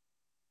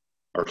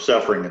are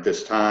suffering at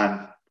this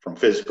time from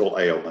physical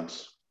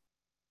ailments.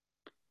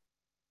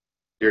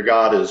 Dear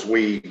God, as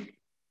we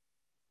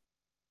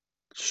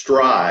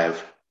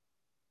strive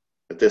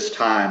at this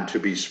time to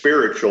be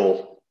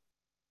spiritual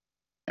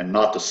and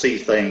not to see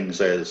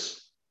things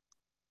as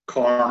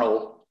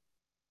carnal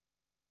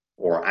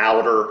or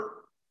outer,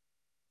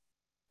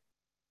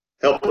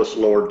 help us,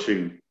 Lord,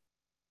 to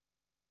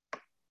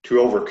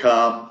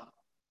overcome,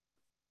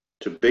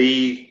 to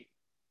be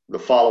the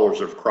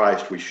followers of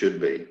Christ we should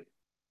be.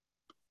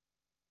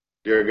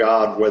 Dear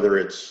God, whether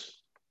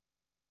it's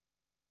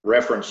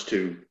reference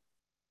to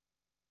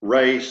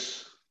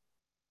race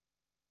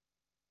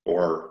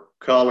or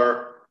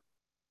color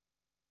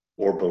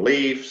or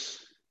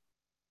beliefs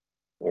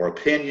or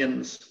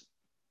opinions,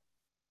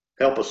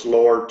 help us,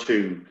 Lord,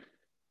 to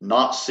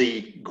not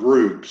see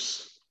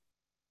groups.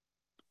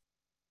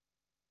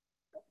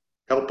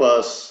 Help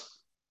us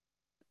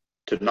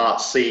to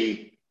not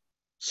see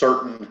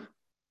certain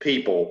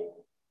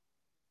people.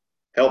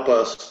 Help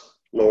us,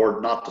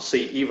 Lord, not to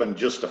see even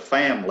just a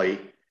family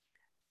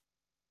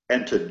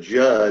and to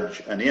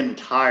judge an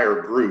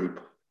entire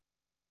group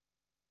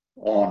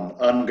on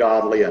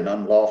ungodly and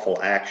unlawful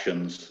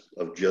actions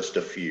of just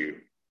a few.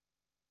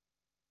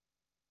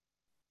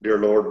 Dear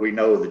Lord, we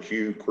know that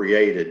you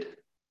created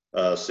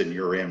us in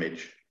your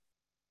image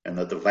and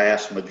that the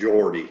vast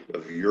majority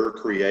of your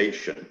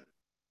creation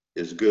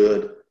is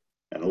good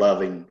and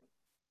loving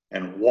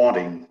and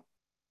wanting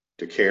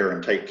to care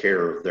and take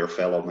care of their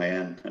fellow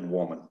man and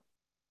woman.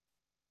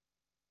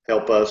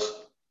 Help us,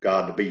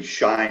 God, to be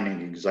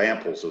shining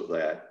examples of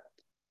that.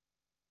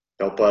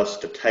 Help us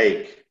to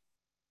take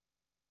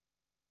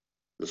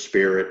the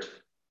Spirit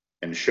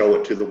and show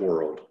it to the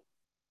world.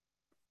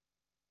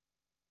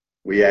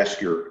 We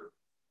ask your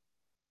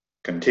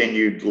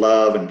continued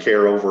love and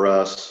care over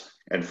us,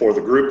 and for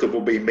the group that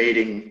will be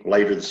meeting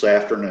later this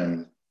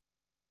afternoon,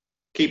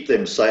 keep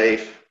them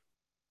safe,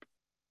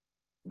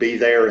 be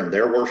there in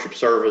their worship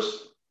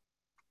service,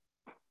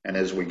 and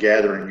as we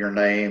gather in your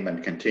name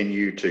and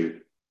continue to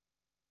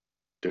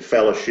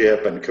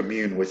fellowship and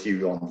commune with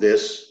you on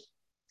this,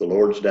 the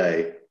Lord's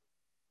Day,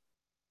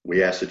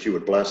 we ask that you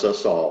would bless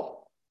us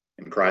all.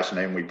 In Christ's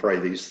name we pray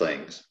these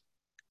things.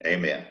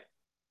 Amen.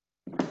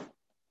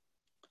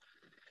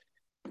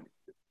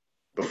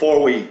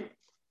 Before we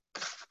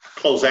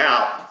close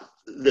out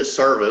this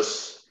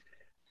service,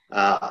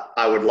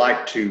 I would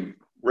like to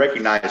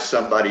recognize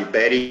somebody.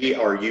 Betty,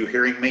 are you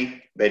hearing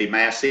me? Betty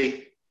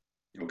Massey?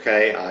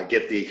 Okay, I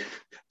get the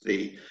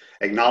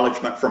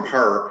acknowledgement from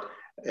her.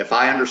 If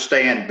I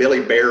understand,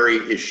 Billy Berry,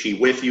 is she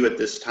with you at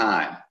this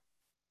time?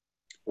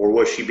 Or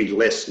will she be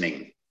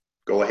listening?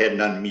 Go ahead and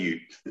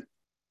unmute.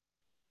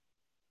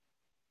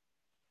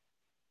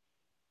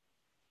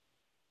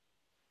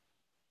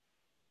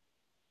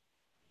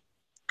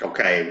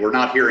 Okay, we're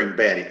not hearing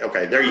Betty.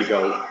 Okay, there you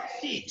go.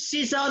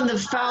 She's on the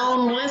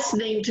phone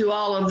listening to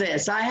all of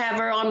this. I have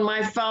her on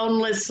my phone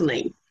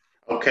listening.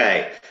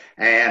 Okay,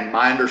 and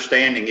my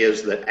understanding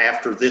is that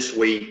after this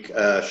week,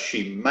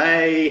 she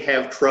may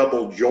have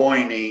trouble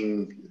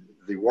joining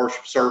the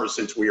worship service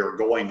since we are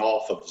going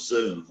off of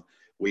Zoom.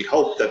 We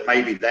hope that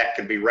maybe that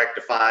can be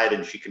rectified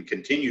and she can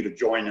continue to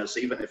join us,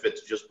 even if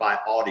it's just by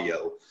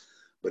audio.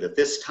 But at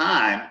this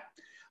time,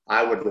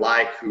 I would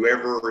like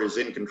whoever is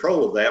in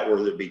control of that,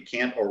 whether it be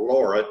Kent or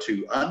Laura,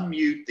 to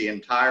unmute the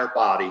entire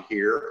body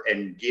here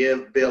and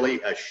give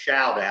Billy a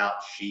shout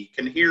out. She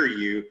can hear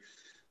you.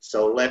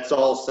 So let's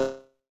all say.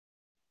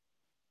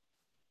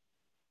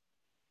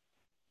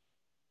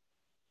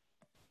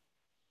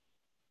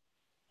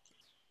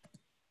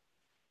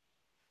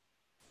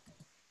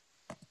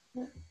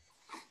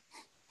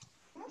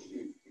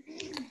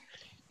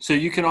 So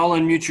you can all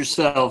unmute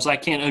yourselves. I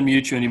can't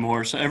unmute you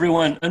anymore. So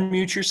everyone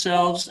unmute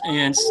yourselves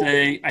and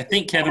say, I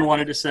think Kevin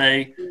wanted to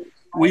say,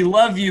 we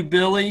love you,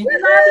 Billy. We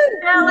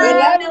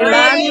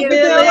love you,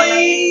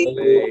 Billy.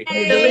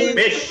 We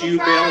miss you,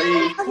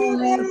 Billy.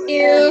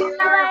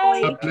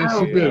 God bless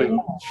you, Billy.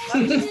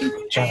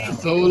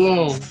 So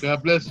long.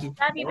 God bless you.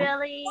 Love you,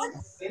 Billy.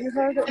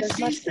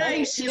 She's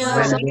saying she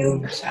loves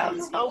you.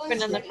 It's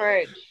open in the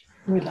fridge.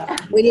 We love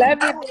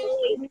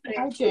you,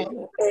 Billy.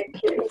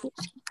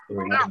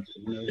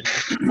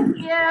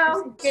 Yeah.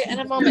 Okay, in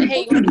a moment.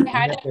 Hey, you want to say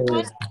hi to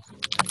everyone?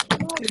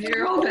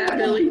 You're all that,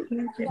 Billy.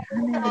 Say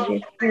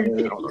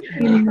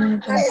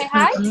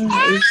hi.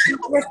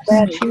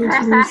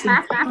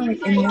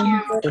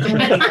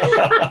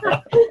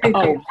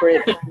 Oh,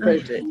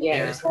 Bridget,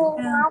 yeah.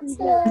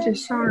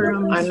 Just saw her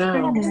on the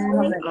screen.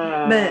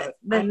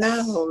 But I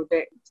know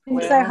that.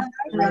 Well,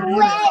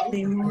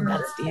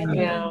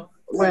 yeah.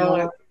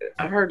 Well,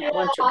 I heard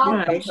once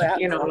or twice,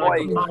 you know,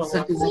 like mom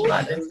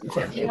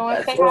You want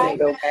to say hi?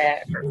 go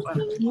back or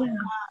something. Yeah,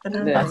 but I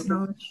don't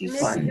know if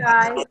she's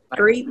like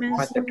treatments,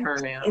 What the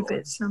turnout. if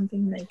it's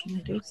something they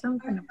can do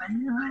something about.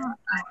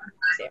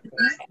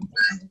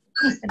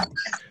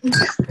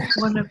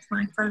 One of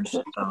my first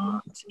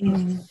thoughts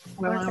is,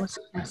 well, I was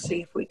going to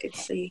see if we could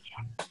see.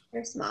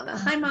 There's Mama.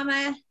 Hi,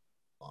 Mama.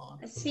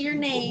 I see your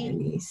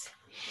name.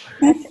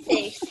 That's the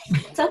face.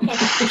 It's okay.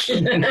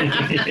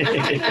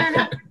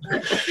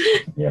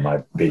 Yeah,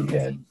 my big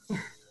head.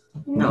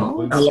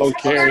 No. Hello,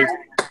 Carrie.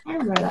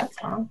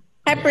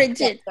 Hi,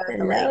 Bridget.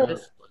 Hello.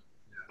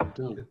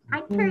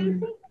 Hi,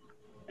 Tracy.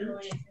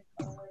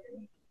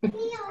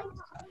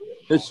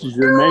 This is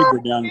your neighbor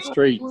down the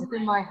street. Who's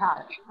in my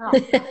house?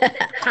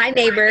 Hi,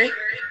 neighbor.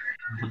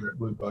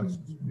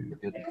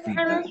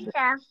 Hello,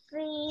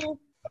 Jeffrey.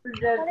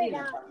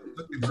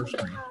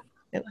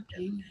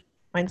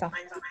 Mine's off.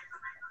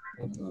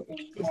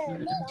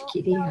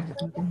 Kitty,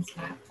 that's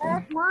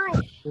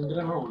mine.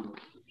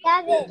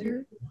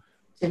 Gavin.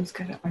 Jim's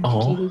got it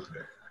on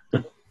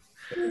Kitty.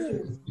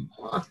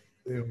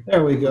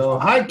 There we go.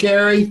 Hi,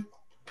 Carrie.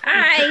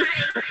 Hi.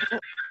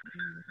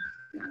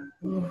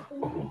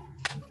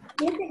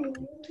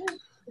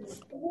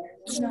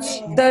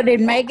 So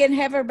did Megan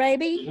have her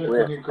baby?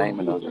 So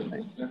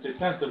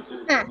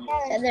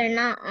they're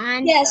not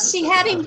on? Yes, she had him